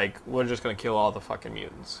Puritans are like, we're just going to kill all the fucking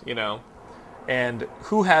mutants, And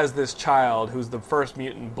who has this child who's the first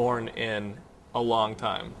mutant born in a long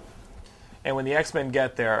time? And when the X-Men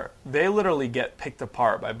get there, they literally get picked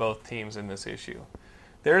apart by both teams in this issue.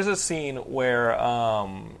 There's a scene where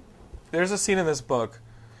there's a scene in this book,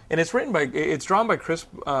 and it's drawn by Chris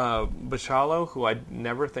Bachalo, who I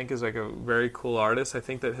never think is like a very cool artist. I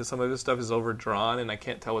think that some of his stuff is overdrawn, and I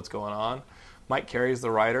can't tell what's going on. Mike Carey's the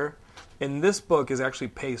writer, and this book is actually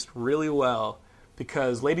paced really well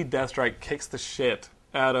because Lady Deathstrike kicks the shit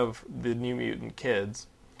out of the New Mutant kids,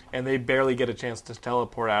 and they barely get a chance to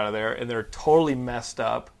teleport out of there, and they're totally messed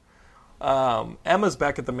up. Emma's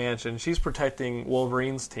back at the mansion. She's protecting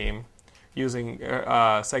Wolverine's team using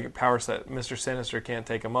psychic power set. Mr. Sinister can't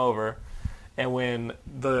take him over. And when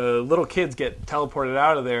the little kids get teleported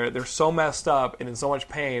out of there, they're so messed up and in so much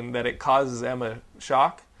pain that it causes Emma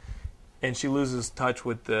shock, and she loses touch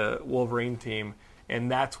with the Wolverine team,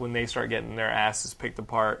 and that's when they start getting their asses picked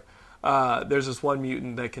apart. There's this one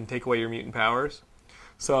mutant that can take away your mutant powers.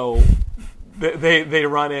 So they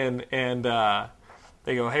run in and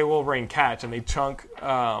they go, hey, Wolverine, catch. And they chunk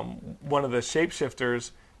one of the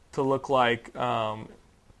shapeshifters to look like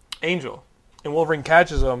Angel. And Wolverine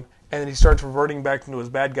catches him, and then he starts reverting back into his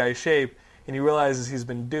bad guy shape, and he realizes he's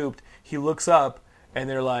been duped. He looks up, and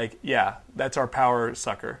they're like, yeah, that's our power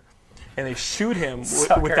sucker. And they shoot him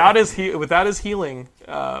without his healing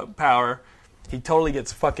power. He totally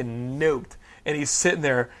gets fucking nuked, and he's sitting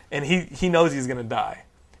there, and he knows he's gonna die.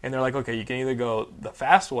 And they're like, okay, you can either go the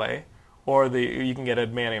fast way, or you can get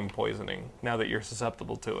adamantium poisoning now that you're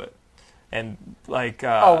susceptible to it. And like,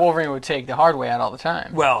 Wolverine would take the hard way out all the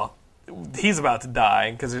time. Well, he's about to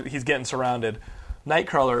die because he's getting surrounded.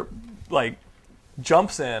 Nightcrawler like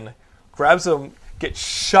jumps in, grabs him, gets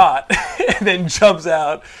shot, and then jumps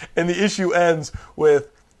out. And the issue ends with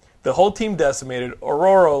the whole team decimated.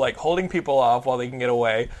 Aurora like holding people off while they can get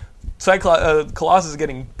away. Colossus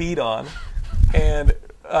getting beat on, and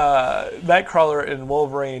Nightcrawler and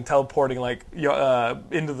Wolverine teleporting like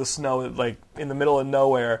into the snow, like in the middle of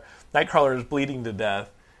nowhere. Nightcrawler is bleeding to death,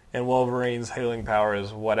 and Wolverine's healing power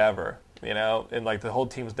is whatever, and like the whole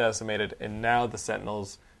team's decimated, and now the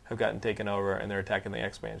Sentinels have gotten taken over, and they're attacking the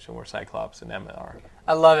X-Mansion where Cyclops and Emma are.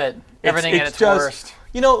 I love it. Everything at its worst.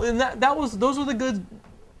 And those were the good,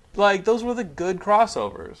 those were the good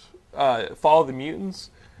crossovers. Follow the Mutants.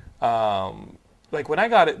 Like when I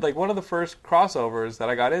got it, like one of the first crossovers that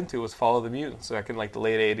I got into was Follow the Mutants back in like the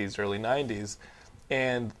late '80s, early '90s,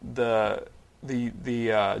 and the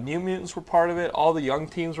New Mutants were part of it. All the young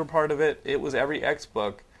teams were part of it. It was every X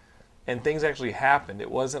book, and things actually happened.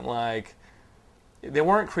 It wasn't like they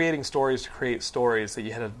weren't creating stories to create stories that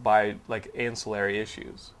you had to buy like ancillary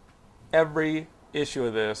issues. Every issue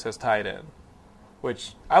of this has tied in,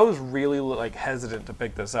 which I was really like hesitant to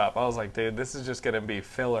pick this up. I was like, dude, this is just gonna be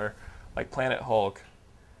filler. Like Planet Hulk,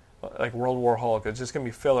 like World War Hulk. It's just going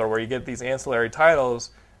to be filler where you get these ancillary titles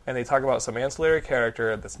and they talk about some ancillary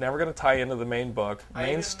character that's never going to tie into the main book,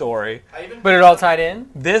 story. But it all tied in?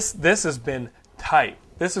 This has been tight.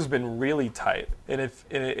 This has been really tight. And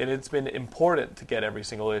it's been important to get every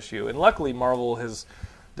single issue. And luckily Marvel has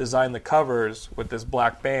designed the covers with this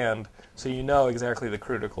black band so you know exactly the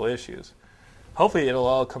critical issues. hopefully it'll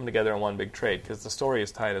all come together in one big trade because the story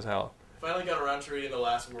is tight as hell. Finally got around to reading the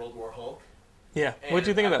last World War Hulk. Yeah. What'd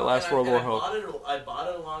you think of that last World War Hulk? I bought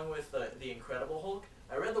it along with the Incredible Hulk.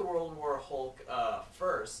 I read the World War Hulk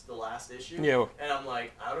first, the last issue. Yeah. And I'm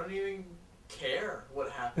like, I don't even care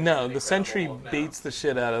what happens. No, the Sentry beats the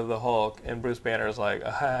shit out of the Hulk, and Bruce Banner is like,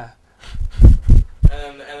 aha.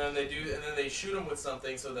 And then they shoot him with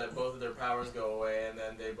something so that both of their powers go away, and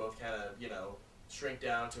then they both kind of shrink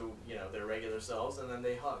down to their regular selves, and then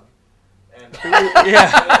they hug. And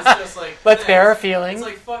yeah, and it's just like but they're feeling. It's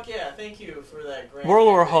like fuck yeah, thank you for that great. World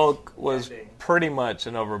War Hulk was ending. Pretty much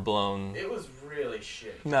an overblown. It was really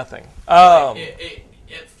shitty. Nothing.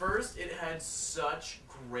 At first, it had such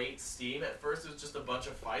great steam. At first, it was just a bunch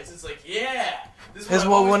of fights. It's like, yeah, this is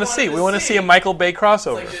what we want to see. We want to see a Michael Bay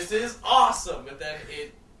crossover. It's like, this is awesome. But then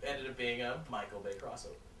it ended up being a Michael Bay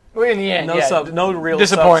crossover. Well, in the end, no real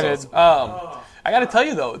disappointed. I got to tell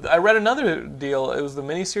you though, I read another deal. It was the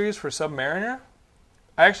miniseries for SubMariner.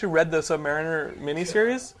 I actually read the SubMariner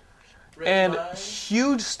miniseries, and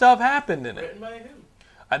huge stuff happened in it. Written by who?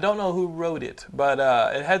 I don't know who wrote it, but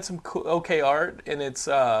it had some okay art, and it's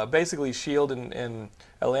basically S.H.I.E.L.D. and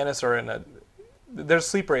Atlantis are in there's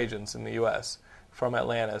sleeper agents in the U.S. from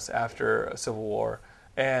Atlantis after Civil War,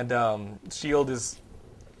 and S.H.I.E.L.D. is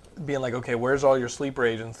being like, okay, where's all your sleeper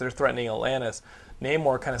agents? They're threatening Atlantis.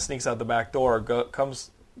 Namor kind of sneaks out the back door,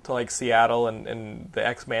 comes to like Seattle and the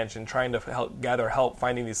X-Mansion, trying to gather help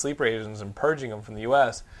finding these sleeper agents and purging them from the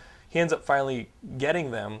U.S. He ends up finally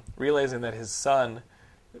getting them, realizing that his son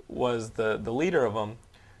was the leader of them,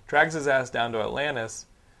 drags his ass down to Atlantis,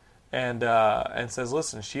 and says,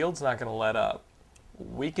 listen, S.H.I.E.L.D.'s not going to let up.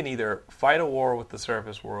 We can either fight a war with the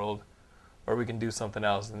surface world, or we can do something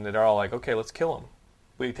else. And they're all like, okay, let's kill him.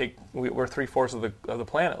 We're 3/4 of the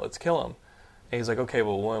planet. Let's kill him. And he's like, okay,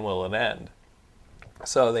 well, when will it end?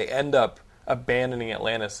 So they end up abandoning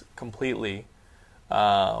Atlantis completely,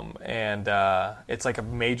 and it's like a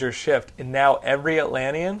major shift. And now every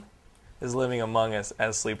Atlantean is living among us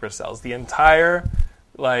as sleeper cells. The entire,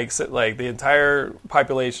 the entire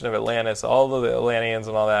population of Atlantis, all of the Atlanteans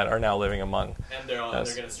and all that, are now living among. And they're going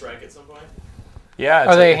to strike at some point. Yeah,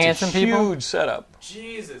 are they handsome people? Huge setup.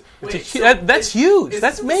 Jesus, that's huge.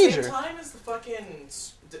 That's major. The same time as the fucking.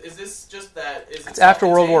 Is this just that? It's after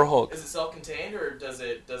World War Hulk. Is it self-contained, or does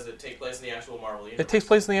it take place in the actual Marvel universe? It takes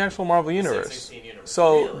place in the actual Marvel universe. Universe.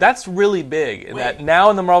 So really? That's really big. In that now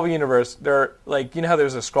in the Marvel universe, they're like, how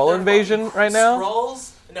there's a Skrull invasion right now.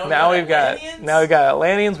 Skrulls. Now we've got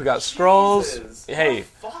Atlanteans. We got Skrulls. Hey,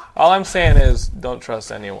 all I'm saying is don't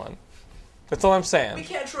trust anyone. That's all I'm saying. We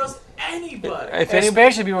can't trust anybody.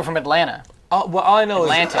 Especially people from Atlanta. All I know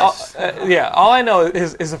Atlantis. All I know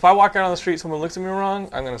is if I walk out on the street, someone looks at me wrong,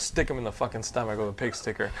 I'm gonna stick them in the fucking stomach with a pig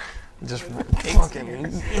sticker. Just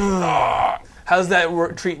fucking. How's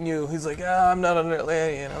that treating you? He's like, I'm not an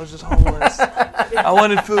Atlantean. I was just homeless. I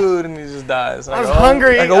wanted food, and he just dies. And I was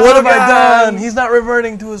hungry. I go, what have I done? He's not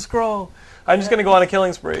reverting to a Skrull. I'm just gonna go on a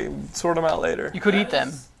killing spree. Sort them out later. You could eat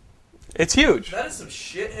them. It's huge. That is some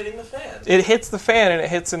shit hitting the fan. It hits the fan, and it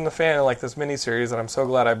hits in the fan like this miniseries that I'm so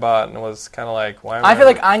glad I bought, and it was kind of like, why am I feel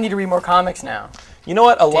like I need to read more comics now. You know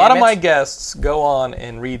what? A lot of my guests go on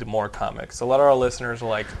and read more comics. A lot of our listeners are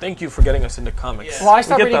like, thank you for getting us into comics. Yeah. Well, I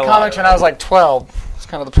started reading comics when I was like 12. It's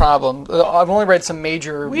kind of the problem. I've only read some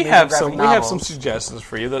major We have some suggestions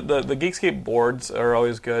for you. The Geekscape boards are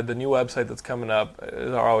always good. The new website that's coming up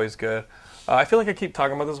are always good. I feel like I keep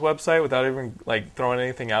talking about this website without even throwing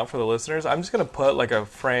anything out for the listeners. I'm just going to put a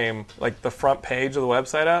frame, the front page of the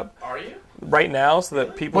website up. Are you? Right now, so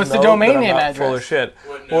that people What's know the domain that I'm name not address? full of shit.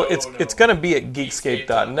 Well, it's going to be at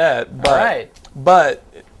geekscape.net, but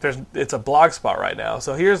it's a blog spot right now.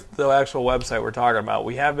 So here's the actual website we're talking about.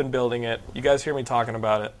 We have been building it. You guys hear me talking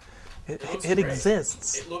about it. It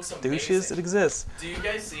exists. It looks amazing. Douches, it exists. Do you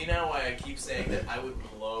guys see now why I keep saying that I would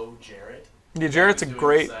blow Jarrett? Yeah, Jarrett's a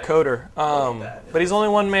great coder, but he's only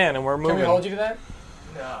one man, and we're moving. Can we hold you to that?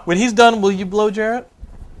 No. When he's done, will you blow Jarrett?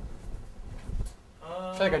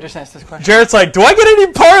 I feel like I just asked this question. Jarrett's like, do I get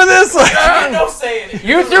any part of this? No saying it.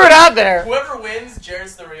 You threw it out there. Whoever wins,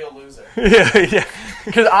 Jarrett's the real loser. Yeah.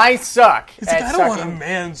 Because I suck. He's like, I don't want a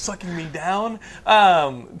man sucking me down.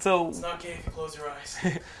 So it's not gay if you close your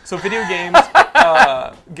eyes. So video games.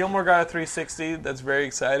 Gilmore got a 360. That's very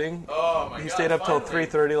exciting. Oh my god! He stayed up till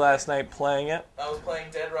 3:30 last night playing it. I was playing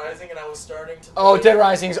Dead Rising, and I was starting to. Dead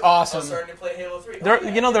Rising's awesome. I was starting to play Halo 3.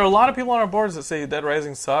 There are a lot of people on our boards that say Dead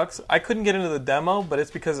Rising sucks. I couldn't get into the demo, but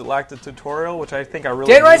it's because it lacked a tutorial, which I think I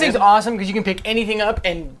really. Dead Rising's awesome because you can pick anything up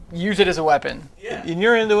and use it as a weapon. Yeah. And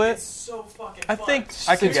you're into it. It's so fucking I fun. think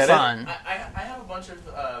I could get fun. it. I have a bunch of.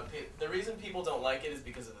 The reason people don't like it is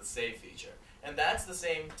because of the save feature. And that's the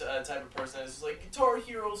same type of person that's just like, Guitar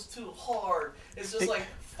Hero's too hard. It's just like,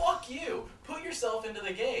 fuck you. Put yourself into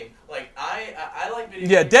the game. Like, I like video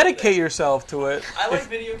games. Yeah, dedicate yourself to it. I like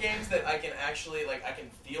video games that I can actually, like, I can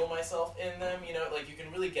feel myself in them, you know? Like, you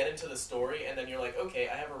can really get into the story, and then you're like, okay,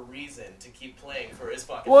 I have a reason to keep playing for as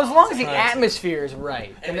fucking Well, as long as as the atmosphere is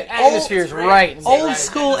right. And the old- atmosphere is right. Old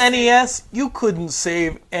school NES, you couldn't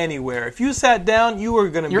save anywhere. If you sat down, you were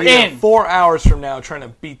going to be in. there 4 hours from now trying to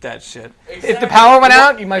beat that shit. Exactly. If the power went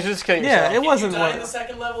out, you might as well just kill yourself. Yeah, it wasn't If you die one. in the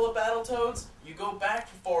second level of Battletoads, you go back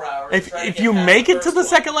for 4 hours. If you make it to the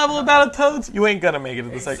second level of Battletoads, you ain't gonna make it to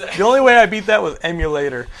the second. The only way I beat that was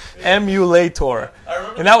emulator. I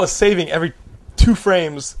remember And that was saving every 2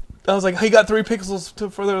 frames. I was like, hey, you got 3 pixels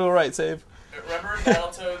further to the right, save. Remember in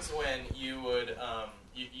Battletoads when you would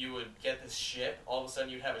you would get this ship, all of a sudden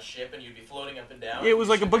you'd have a ship and you'd be floating up and down. Yeah, it was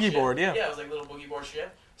like a shoot the boogie ship. board, yeah. Yeah, it was like a little boogie board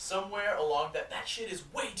ship. Somewhere along that shit is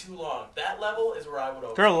way too long. That level is where I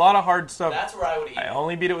would There are a lot of hard stuff. That's where I would eat. I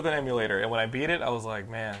only beat it with an emulator, and when I beat it, I was like,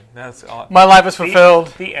 man, that's all. My life was fulfilled.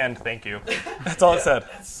 The end, thank you. That's all it said.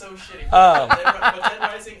 That's so shitty. But Dead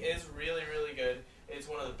Rising is really, really good. It's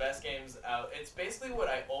one of the best games out. It's basically what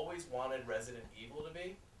I always wanted Resident Evil to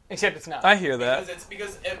be. Except it's not. I hear that.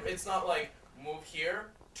 Because it's not like move here,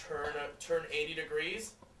 turn 80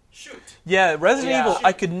 degrees, shoot. Yeah, Resident Evil,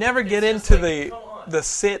 I could never get into like, the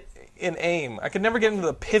sit and aim. I could never get into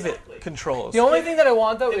the pivot controls. The only thing that I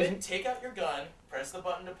want, though, Then is... take out your gun, press the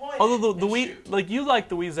button to point. Although the Wii, shoot. like you like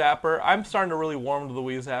the Wii Zapper, I'm starting to really warm to the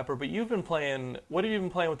Wii Zapper. But you've been playing. What have you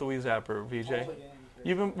been playing with the Wii Zapper, VJ?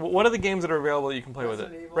 What are the games that are available that you can play with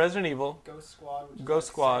it? Resident Evil, Ghost Squad, which Ghost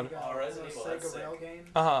is Squad. Sega, Resident Evil, that's Sega sick. rail game.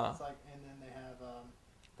 Uh-huh. It's like, and then they have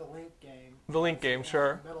the Link game. The Link game,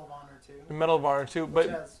 sure. Medal of Honor 2. The Medal of Honor 2, Which but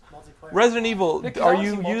has multiplayer. Resident Evil, It can are also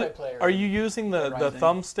you multiplayer. are you using the Rising.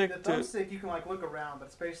 thumbstick The to thumbstick, you can like look around, but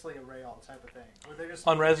it's basically a rail type of thing. Where they're just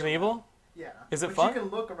on moving Resident around. Evil? Yeah. Is it but fun? You can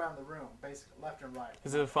look around the room, basically, left and right.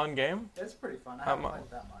 Is it a fun game? It's pretty fun. I haven't played it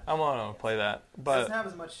that much. I'm gonna play that, It but doesn't have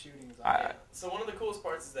as much shooting as I do. So one of the coolest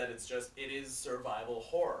parts is that it is survival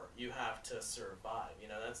horror. You have to survive. You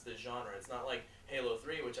know, that's the genre. It's not like Halo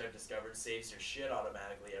 3, which I've discovered saves your shit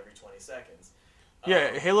automatically every 20 seconds.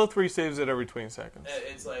 yeah, Halo 3 saves it every 20 seconds.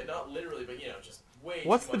 It's like, not literally, but, you know, just way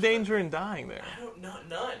What's too the much danger fun. in dying there? I don't know.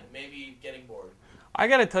 None. Maybe getting bored. I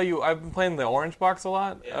gotta tell you, I've been playing the Orange Box a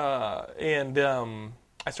lot, Yeah. and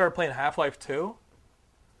I started playing Half-Life 2.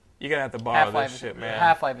 You're gonna have to borrow Half-Life this shit, man.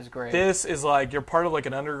 Half-Life is great. This is like you're part of like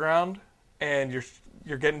an underground, and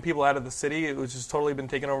you're getting people out of the city, which has totally been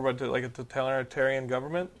taken over by like a totalitarian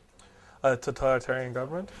government,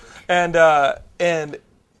 and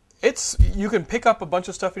it's you can pick up a bunch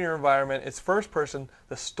of stuff in your environment. It's first person.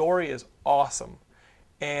 The story is awesome.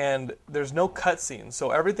 And there's no cutscenes,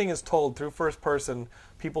 so everything is told through first person,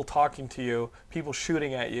 people talking to you, people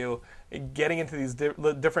shooting at you, getting into these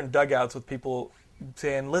different dugouts with people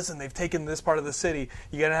saying, listen, they've taken this part of the city,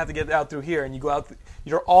 you're going to have to get out through here, and you go out,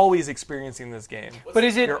 you're always experiencing this game. But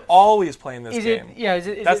is it... You're always playing this is game. it... Yeah,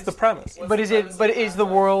 is That's the premise. But is it... But is the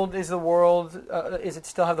world... Is it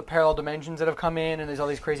still have the parallel dimensions that have come in, and there's all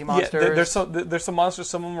these crazy monsters? Yeah, there's some monsters,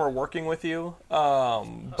 some of them are working with you.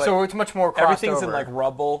 But so it's much more crossed everything's over. in like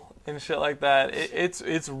rubble and shit like that.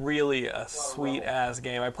 It's really a sweet ass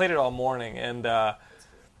game. I played it all morning, and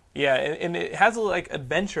yeah, and it has like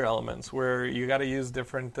adventure elements where you got to use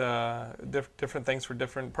different different things for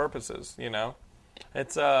different purposes. You know,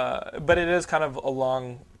 it's but it is kind of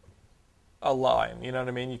along a line. You know what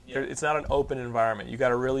I mean? It's not an open environment. You got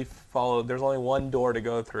to really follow. There's only one door to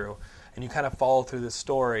go through, and you kind of follow through this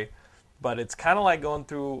story. But it's kind of like going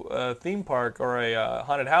through a theme park or a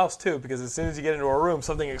haunted house, too, because as soon as you get into a room,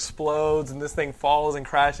 something explodes and this thing falls and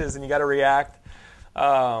crashes and you got to react.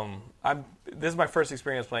 This is my first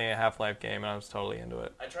experience playing a Half-Life game, and I was totally into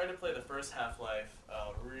it. I tried to play the first Half-Life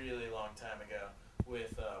a really long time ago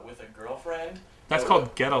with a girlfriend. That's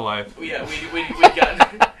called Get a Life. Yeah,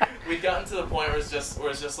 we'd gotten to the point where it's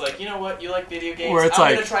just like, you know what, you like video games? Where it's I'm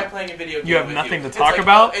like, gonna try playing a video game you have with nothing you. to talk It's like,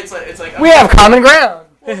 about? It's like We have common ground!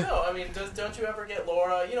 Well, no, I mean, don't you ever get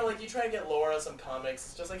Laura? You know, like you try to get Laura some comics.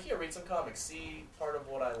 It's just like, here, read some comics. See part of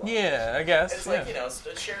what I love. Yeah, I guess. It's like, you know,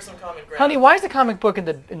 share some comic ground. Honey, why is the comic book in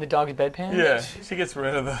the dog's bedpan? Yeah, she gets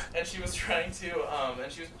rid of the... And she was trying to,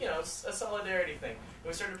 and she was, you know, a solidarity thing.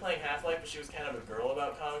 We started playing Half-Life, but she was kind of a girl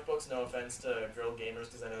about comic books. No offense to girl gamers,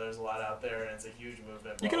 because I know there's a lot out there, and it's a huge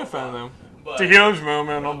movement. You can offend them. But, It's a huge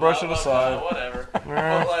movement. I'll brush it aside. Whatever.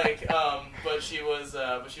 But like, but she was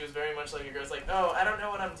very much like a girl. It's like, no, I don't know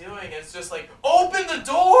what I'm doing. And it's just like, open the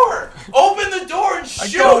door, and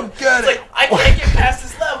shoot. don't get it's it. like, I can't get past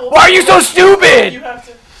this level. Why are you so stupid? You have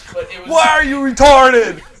to. But it was. Why are you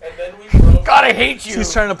retarded? And then we broke God, I hate you.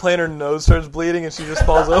 She's trying to play and her nose starts bleeding and she just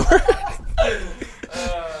falls over.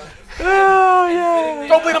 Oh, yeah.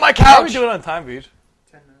 Don't bleed on my How are we couch. doing on time, Beach?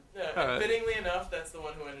 10 minutes. Yeah, Alright. fittingly enough, that's the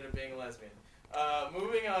one who ended up being a lesbian.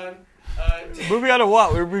 Moving on. Moving on to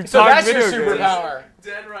what? We're So talking that's your video games. superpower.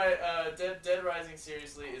 Dead Rising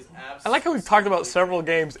seriously is absolutely. I like how we've talked about several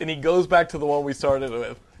games and he goes back to the one we started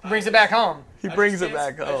with. Brings it back home. He brings it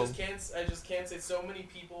back I home. just can't say so many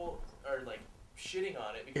people are like shitting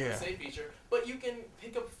on it because Yeah. it's a safe feature. But you can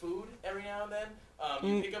pick up food every now and then.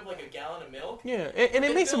 You pick up like a gallon of milk. Yeah, and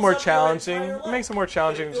it makes it fills more up your challenging. entire It life. makes it more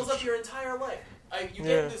challenging. It fills up your entire life. You Yeah.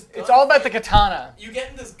 get in this It's all about the gunfight. katana. You get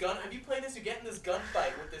in this gun. Have you played this? You get in this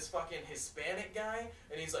gunfight with this fucking Hispanic guy,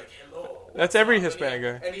 and he's like, "Hello." That's what's every up?" Hispanic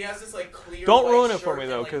and guy. And he has this like clear. Don't white ruin it for shirt me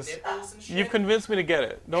and, though, like, because nipples and shit. you've convinced me to get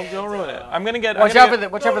it. Don't And, ruin it. I'm gonna get. Watch I'm out gonna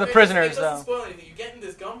for get- the It prisoners, doesn't though. spoil anything. You get in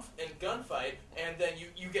this gunfight, and then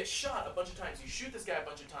you get shot a bunch of times. You shoot this guy a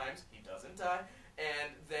bunch of times. He doesn't die,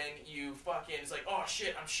 and then you fucking. It's like, oh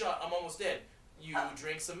shit, I'm shot. I'm almost dead. You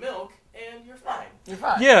drink some milk, and you're fine. You're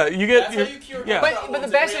fine. Yeah, you get. That's how you cure yeah. gunshot But the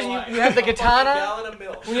wounds best in is real you- life. you have the A fucking katana. gallon of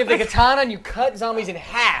milk. When you have the katana and you cut zombies in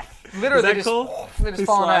half. Literally, Is that they just, cool? they They just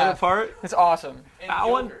fall in slide half. apart. It's awesome. And I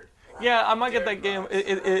want- yogurt. Yeah, I might get that Dairy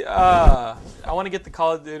game. products. I want to get the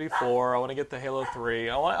Call of Duty 4. I want to get the Halo 3.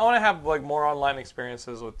 I want to have like more online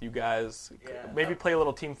experiences with you guys. Yeah. Maybe play a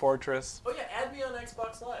little Team Fortress. Oh yeah, add me on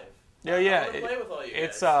Xbox Live. Yeah, I yeah. wanna play with all you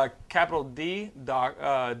It's guys. capital D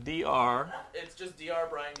DR. It's just Dr.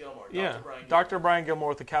 Brian Gilmore. Yeah, Brian Gilmore. Dr. Brian Gilmore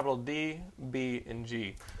with a capital D, B, and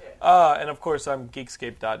G. Yeah. And of course, I'm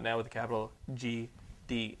geekscape.net with a capital G,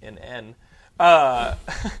 D, and N.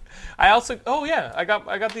 I also, I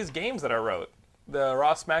got these games that I wrote. The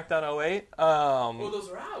Raw SmackDown 08. Oh, those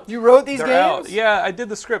are out. You wrote these They're games? out. Yeah, I did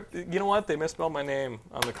the script. You know what? They misspelled my name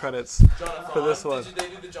on the credits. Jonathan. For this one. Did they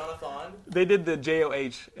do the Jonathan? They did the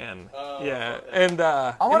John. Oh, Yeah, okay. and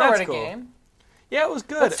I want to that's write a cool. game. Yeah, it was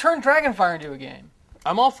good. Let's turn Dragonfire into a game.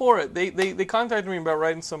 I'm all for it. They contacted me about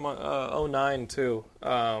writing some 09 too,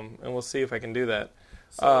 and we'll see if I can do that.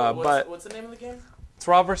 So but what's the name of the game? it's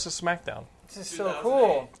Raw versus SmackDown, This is so 2008.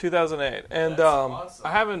 cool. 2008, and That's awesome.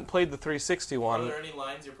 I haven't played the 360 Are one. there any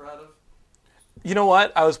lines you're proud of? You know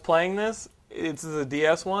what? I was playing this. It's the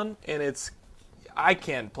DS one, and I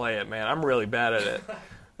can't play it, man. I'm really bad at it.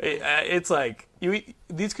 It's like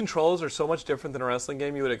these controls are so much different than a wrestling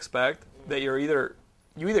game you would expect that you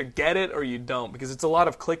either get it or you don't, because it's a lot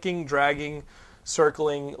of clicking, dragging,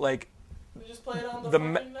 circling. Like, You just play it on the The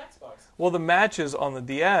fucking Xbox. well, the matches on the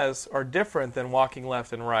DS are different than walking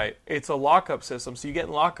left and right. It's a lockup system, so you get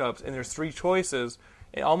in lockups, and there's 3 choices.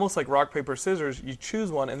 Almost like rock, paper, scissors, you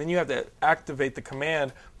choose one, and then you have to activate the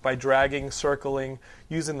command by dragging, circling,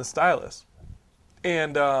 using the stylus.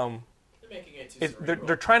 And They're making it too cerebral.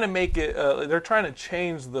 they're trying to make it. They're trying to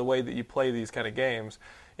change the way that you play these kind of games,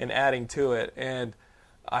 and adding to it. And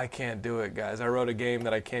I can't do it, guys. I wrote a game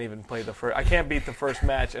that I can't even play the first. I can't beat the first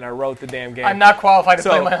match, and I wrote the damn game. I'm not qualified to So-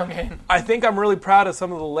 play my own game. I think I'm really proud of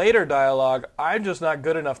some of the later dialogue. I'm just not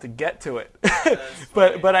good enough to get to it.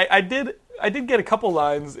 but I did get a couple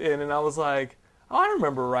lines in, and I was like, oh, I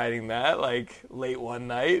remember writing that like late one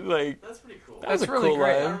night. Like, That's pretty cool. that was That's a really cool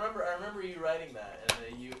great. I line. remember you writing that,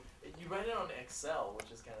 and then you write it on Excel,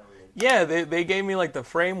 which is kind of weird. Yeah, they gave me like the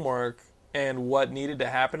framework and what needed to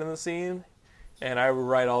happen in the scene, and I would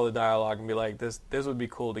write all the dialogue and be like, this would be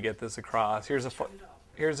cool to get this across. Here's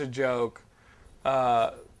a joke.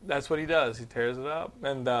 That's what he does. He tears it up,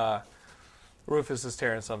 and Rufus is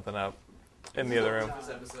tearing something up in the other room. This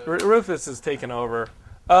episode. Rufus is taking over.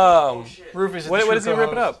 Oh shit. Rufus is What the is he true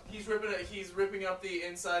ripping co-host. up? He's ripping up the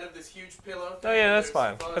inside of this huge pillow. Oh yeah, that's There's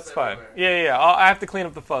fine. fuzz That's fine. everywhere. Yeah. I have to clean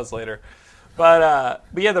up the fuzz later. But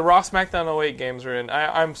yeah, the Raw SmackDown 08 games are in.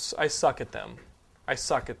 I suck at them.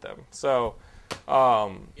 So, You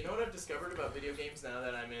know what I've discovered about video games now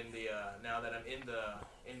that I'm in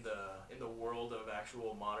the world of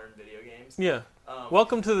actual modern video games? yeah.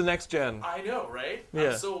 Welcome to the next gen. I know, right?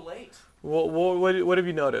 Yeah. I'm so late. What have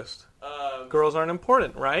you noticed? Girls aren't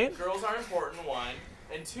important, right? Girls are important, 1,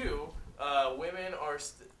 and 2, women are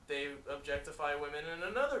they objectify women in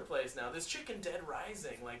another place now. This chick in Dead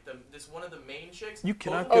Rising, like this one of the main chicks. You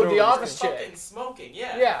cannot both get of the them office are chick. fucking smoking.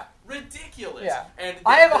 Yeah. Yeah. Ridiculous. Yeah. And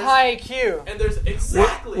I have a there's- high IQ. And there's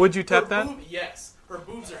exactly. Would you tap her that? Yes. Her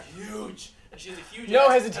boobs are huge. And she has a huge No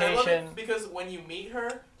ass. And I love hesitation. it because when you meet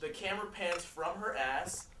her, the camera pans from her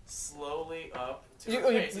ass slowly up to You-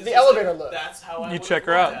 her you- face. It's the just elevator look. That's how I You would check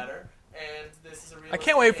her look out. at her. And this is a real I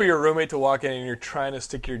can't wait for your roommate to walk in and you're trying to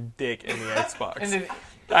stick your dick in the Xbox. And then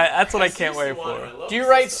That's what I can't wait for. Do you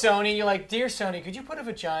write Sony? You're like, dear Sony, could you put a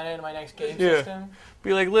vagina in my next game system?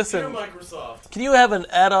 Be like, listen, dear Microsoft, can you have an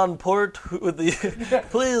add-on port with the,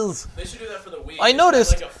 please? They should do that for the Wii. I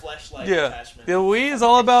noticed. Like a fleshlight attachment. The Wii is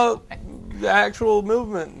all about the actual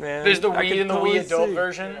movement, man. There's the Wii and the Wii adult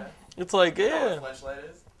version. Yeah. It's like, You know what a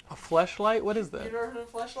fleshlight is? A fleshlight? What is that? You ever heard of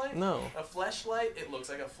a fleshlight? No. A fleshlight, it looks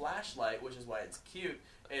like a flashlight, which is why it's cute.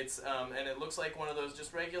 It's and it looks like one of those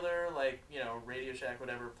just regular, like, you know, Radio Shack,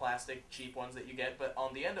 whatever, plastic cheap ones that you get. But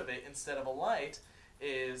on the end of it, instead of a light,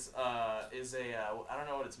 is a I don't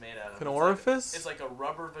know what it's made out of. An orifice? It's like a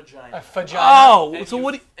rubber vagina. A vagina. Oh, And so you,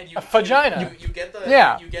 what? A vagina. You get the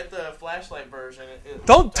Yeah. You get the flashlight version.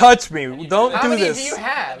 Don't touch me. Don't How do many this. do you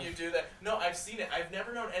have? And you do that. No, I've seen it. I've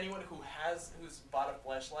never known anyone who's bought a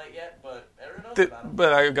flashlight yet, but everyone knows about them.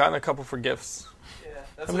 But I've gotten a couple for gifts.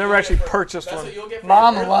 Yeah, I've never actually purchased that's one. What you'll get for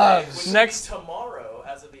Mom your birthday, loves. which Next will be tomorrow,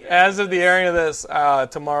 as of the airing of this,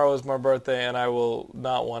 tomorrow is my birthday, and I will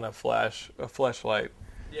not want a fleshlight.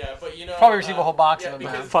 Yeah, but you know, Probably receive a whole box of them.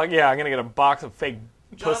 because Fuck yeah, I'm gonna get a box of fake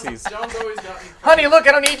pussies. John's always gotten. Honey, look,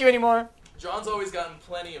 I don't need you anymore. John's always gotten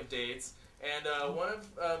plenty of dates. And one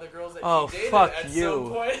of the girls that Oh, he dated fuck at you. some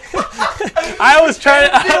point, I was trying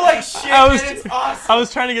to. I feel like shit, and it's awesome. I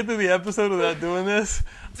was trying to get through the episode without doing this.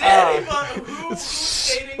 Danny, who's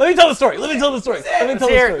dating? Let me tell the story.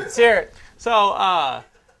 Let's hear it. So,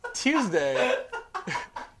 Tuesday.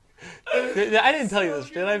 I didn't tell you this,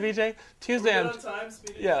 did I, VJ? Tuesday, On time,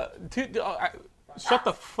 Speedy? Yeah. Shut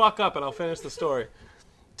the fuck up, and I'll finish the story.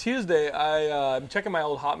 Tuesday, I'm checking my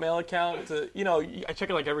old Hotmail account. I check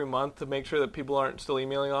it like every month to make sure that people aren't still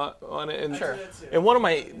emailing on it. And, Sure. And one of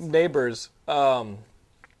my neighbors had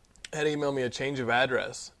emailed me a change of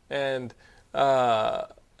address, and I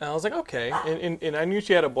was like, okay. And I knew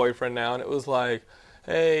she had a boyfriend now, and it was like,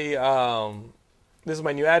 hey, this is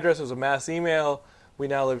my new address. It was a mass email. We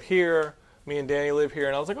now live here. Me and Danny live here.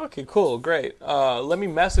 And I was like, okay, cool, great. Let me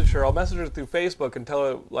message her. I'll message her through Facebook and tell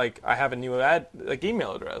her, like, I have a new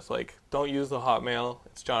email address. Like, don't use the Hotmail.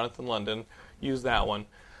 It's Jonathan London. Use that one.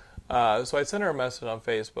 So I sent her a message on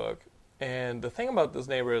Facebook. And the thing about this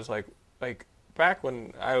neighbor is, like back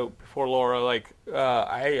when before Laura,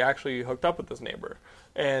 I actually hooked up with this neighbor.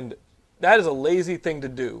 And that is a lazy thing to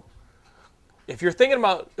do. If you're thinking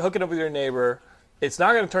about hooking up with your neighbor, it's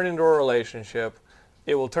not going to turn into a relationship.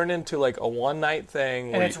 It will turn into like a one-night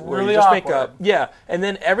thing and it's where really you just awkward. make up. Yeah, and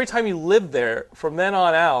then every time you live there, from then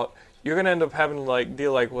on out, you're going to end up having to like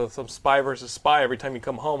deal like with some spy versus spy every time you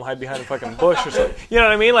come home, hide behind a fucking bush or something. You know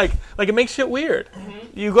what I mean? Like it makes shit weird.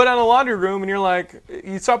 Mm-hmm. You go down the laundry room and you're like,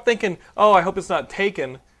 you stop thinking, oh, I hope it's not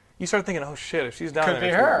taken. You start thinking, oh shit, if she's down Could there, be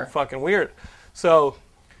it's her. fucking weird. So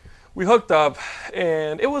we hooked up,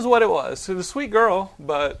 and it was what it was. She's a sweet girl,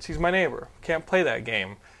 but she's my neighbor. Can't play that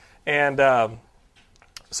game. And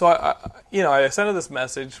so I sent her this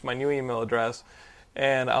message, my new email address,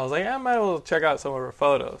 and I was like, I might as well check out some of her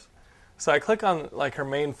photos. So I click on like her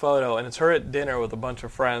main photo, and it's her at dinner with a bunch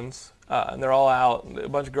of friends, and they're all out, a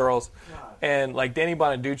bunch of girls, and like Danny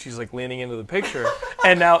Bonaducci's like leaning into the picture.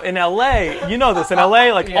 And now in LA, you know this, in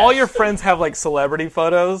LA, like all your friends have like celebrity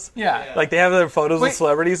photos. Yeah. Like they have their photos of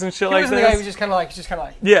celebrities and shit like The this. guy who's just kind of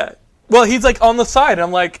like. Yeah. Well, he's like on the side.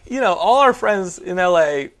 I'm like, all our friends in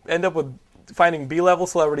LA end up with finding B-level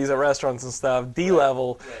celebrities at restaurants and stuff,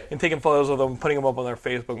 D-level, and taking photos of them, putting them up on their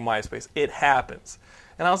Facebook, MySpace. It happens.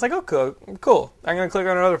 And I was like, okay, cool. I'm going to click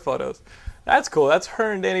on her other photos. That's cool. That's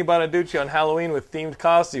her and Danny Bonaducci on Halloween with themed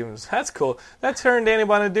costumes. That's cool. That's her and Danny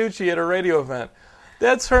Bonaducci at a radio event.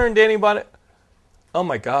 That's her and Danny Oh,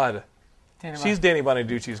 my God. She's Danny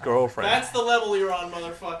Bonaducci's girlfriend. That's the level you're on,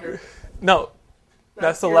 motherfucker. No.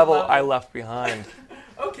 That's the level I left behind.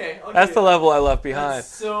 Okay. That's the level I left behind. That's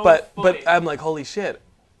so but funny. I'm like, holy shit.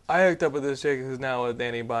 I hooked up with this chick who's now with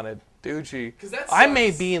Danny Bonaducci. I I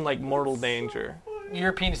may be in like mortal danger.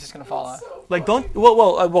 Your penis is going to fall off. So Like, don't.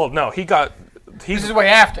 Well, no. This is way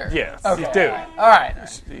after. Yeah. Okay. Dude. All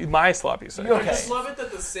right. My sloppy sex. Okay. I just love it that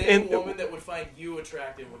the same woman that would find you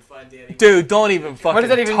attractive would find Danny. Dude, don't even fucking does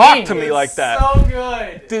that even talk mean? to me like that. So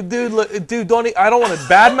good. Dude, don't. I don't want to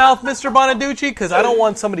badmouth Mr. Bonaducci because I don't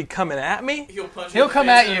want somebody coming at me. He'll come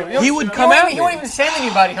at you. He would come at me. He won't even send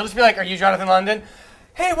anybody. He'll just be like, "Are you Jonathan London?"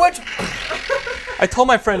 Hey, what? I told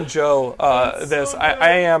my friend Joe this. I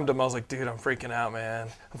am'd him. I was like, dude, I'm freaking out, man.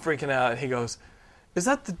 I'm freaking out. And he goes, is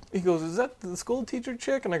that the school teacher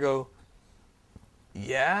chick? And I go,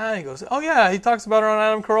 yeah. He goes, oh, yeah. He talks about her on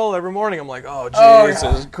Adam Carolla every morning. I'm like, oh,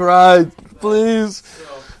 Jesus Christ, please.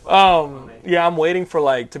 Yeah, I'm waiting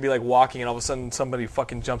for to be walking, and all of a sudden somebody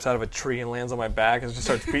fucking jumps out of a tree and lands on my back and just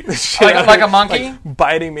starts beating the shit out of me. Like a monkey?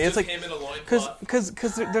 Biting me. It's like, him in a loincloth. because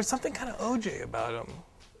there's something kind of OJ about him.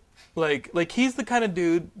 Like he's the kind of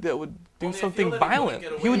dude that would do Only I something feel that he violent.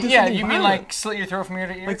 wouldn't get He would do Yeah, something you violent. mean like slit your throat from ear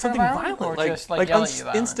to ear? like something violent, or like just like yell at you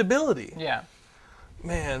violent? instability. Yeah.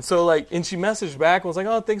 Man, so like, and she messaged back and was like,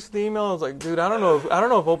 "Oh, thanks for the email." I was like, "Dude, I don't know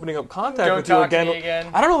if opening up contact Don't with you talk to again, me again.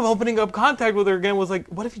 I don't know if opening up contact with her again was like,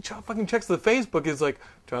 what if he fucking checks the Facebook? Is like,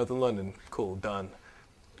 Jonathan London, cool, done.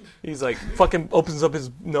 He's like, fucking opens up his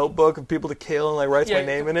notebook of people to kill and like writes my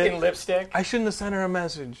name in it. In lipstick. I shouldn't have sent her a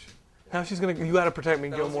message. Now she's gonna. You gotta protect me,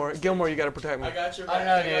 That was Gilmore. a mistake. Gilmore, you gotta protect me. I got your I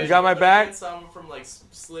back. know, dude. You got my But back? I can't stop him from like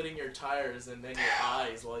slitting your tires and then your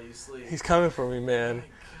eyes while you sleep. He's coming for me, man.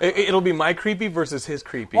 It'll be my creepy versus his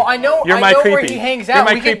creepy. Well, I know. You're I my know creepy. where he hangs You're out.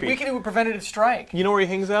 my We could creepy. do a preventative strike. You know where he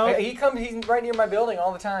hangs out? He comes. He's right near my building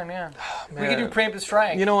all the time. Yeah. We Man. could do preemptive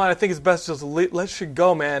strike. You know what? I think it's best just let shit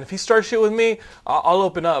go, man. If he starts shit with me, I'll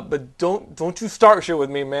open up. But don't you start shit with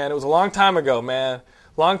me, man. It was a long time ago, man.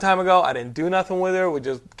 Long time ago. I didn't do nothing with her.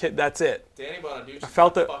 That's it. Danny Bonaduce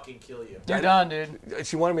felt it. fucking kill you. You're done, dude.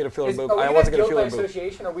 She wanted me to feel her boob. Are we I wasn't guilt gonna by feel her boob.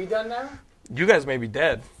 association? Are we done now? You guys may be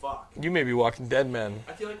dead. Fuck. You may be walking dead, man.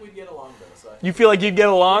 I feel like we'd get along though. So You feel like you'd get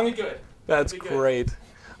along? it'd be good. That's It'd be good. great.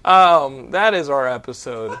 That is our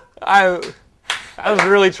episode. I was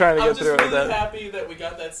really trying to I'm get just through it. really That. happy that we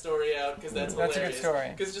got that story out because that's That's a hilarious. good story.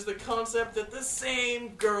 Because just the concept that the same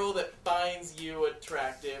girl that finds you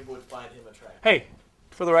attractive would find him attractive. Hey,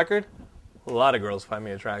 for the record, a lot of girls find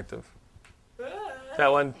me attractive.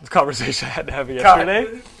 That one conversation I had to have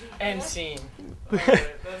yesterday. End scene. Alright,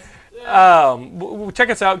 that's- Check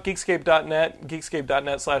us out, geekscape.net,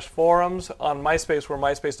 geekscape.net/forums, on MySpace, we're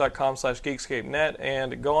myspace.com/geekscape.net,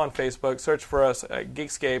 and go on Facebook, search for us at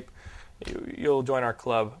Geekscape. You'll join our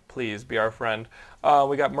club. Please be our friend.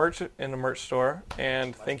 We got merch in the merch store,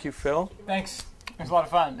 and thank you, Phil. Thanks. It was a lot of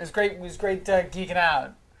fun. It was great. It was great geeking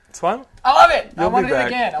out. It's fun. I love it. I You'll want be to do it back.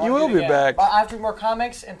 again. I You wanna will do it be again. back. But I have to read more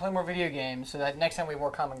comics and play more video games, so that next time we have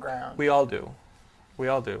more common ground. We all do. We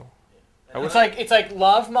all do. It's like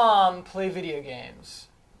love mom, play video games,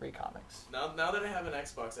 read comics. Now that I have an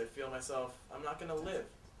Xbox, I feel myself. I'm not gonna live.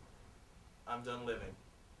 I'm done living.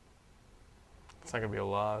 It's not going to be a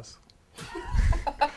loss.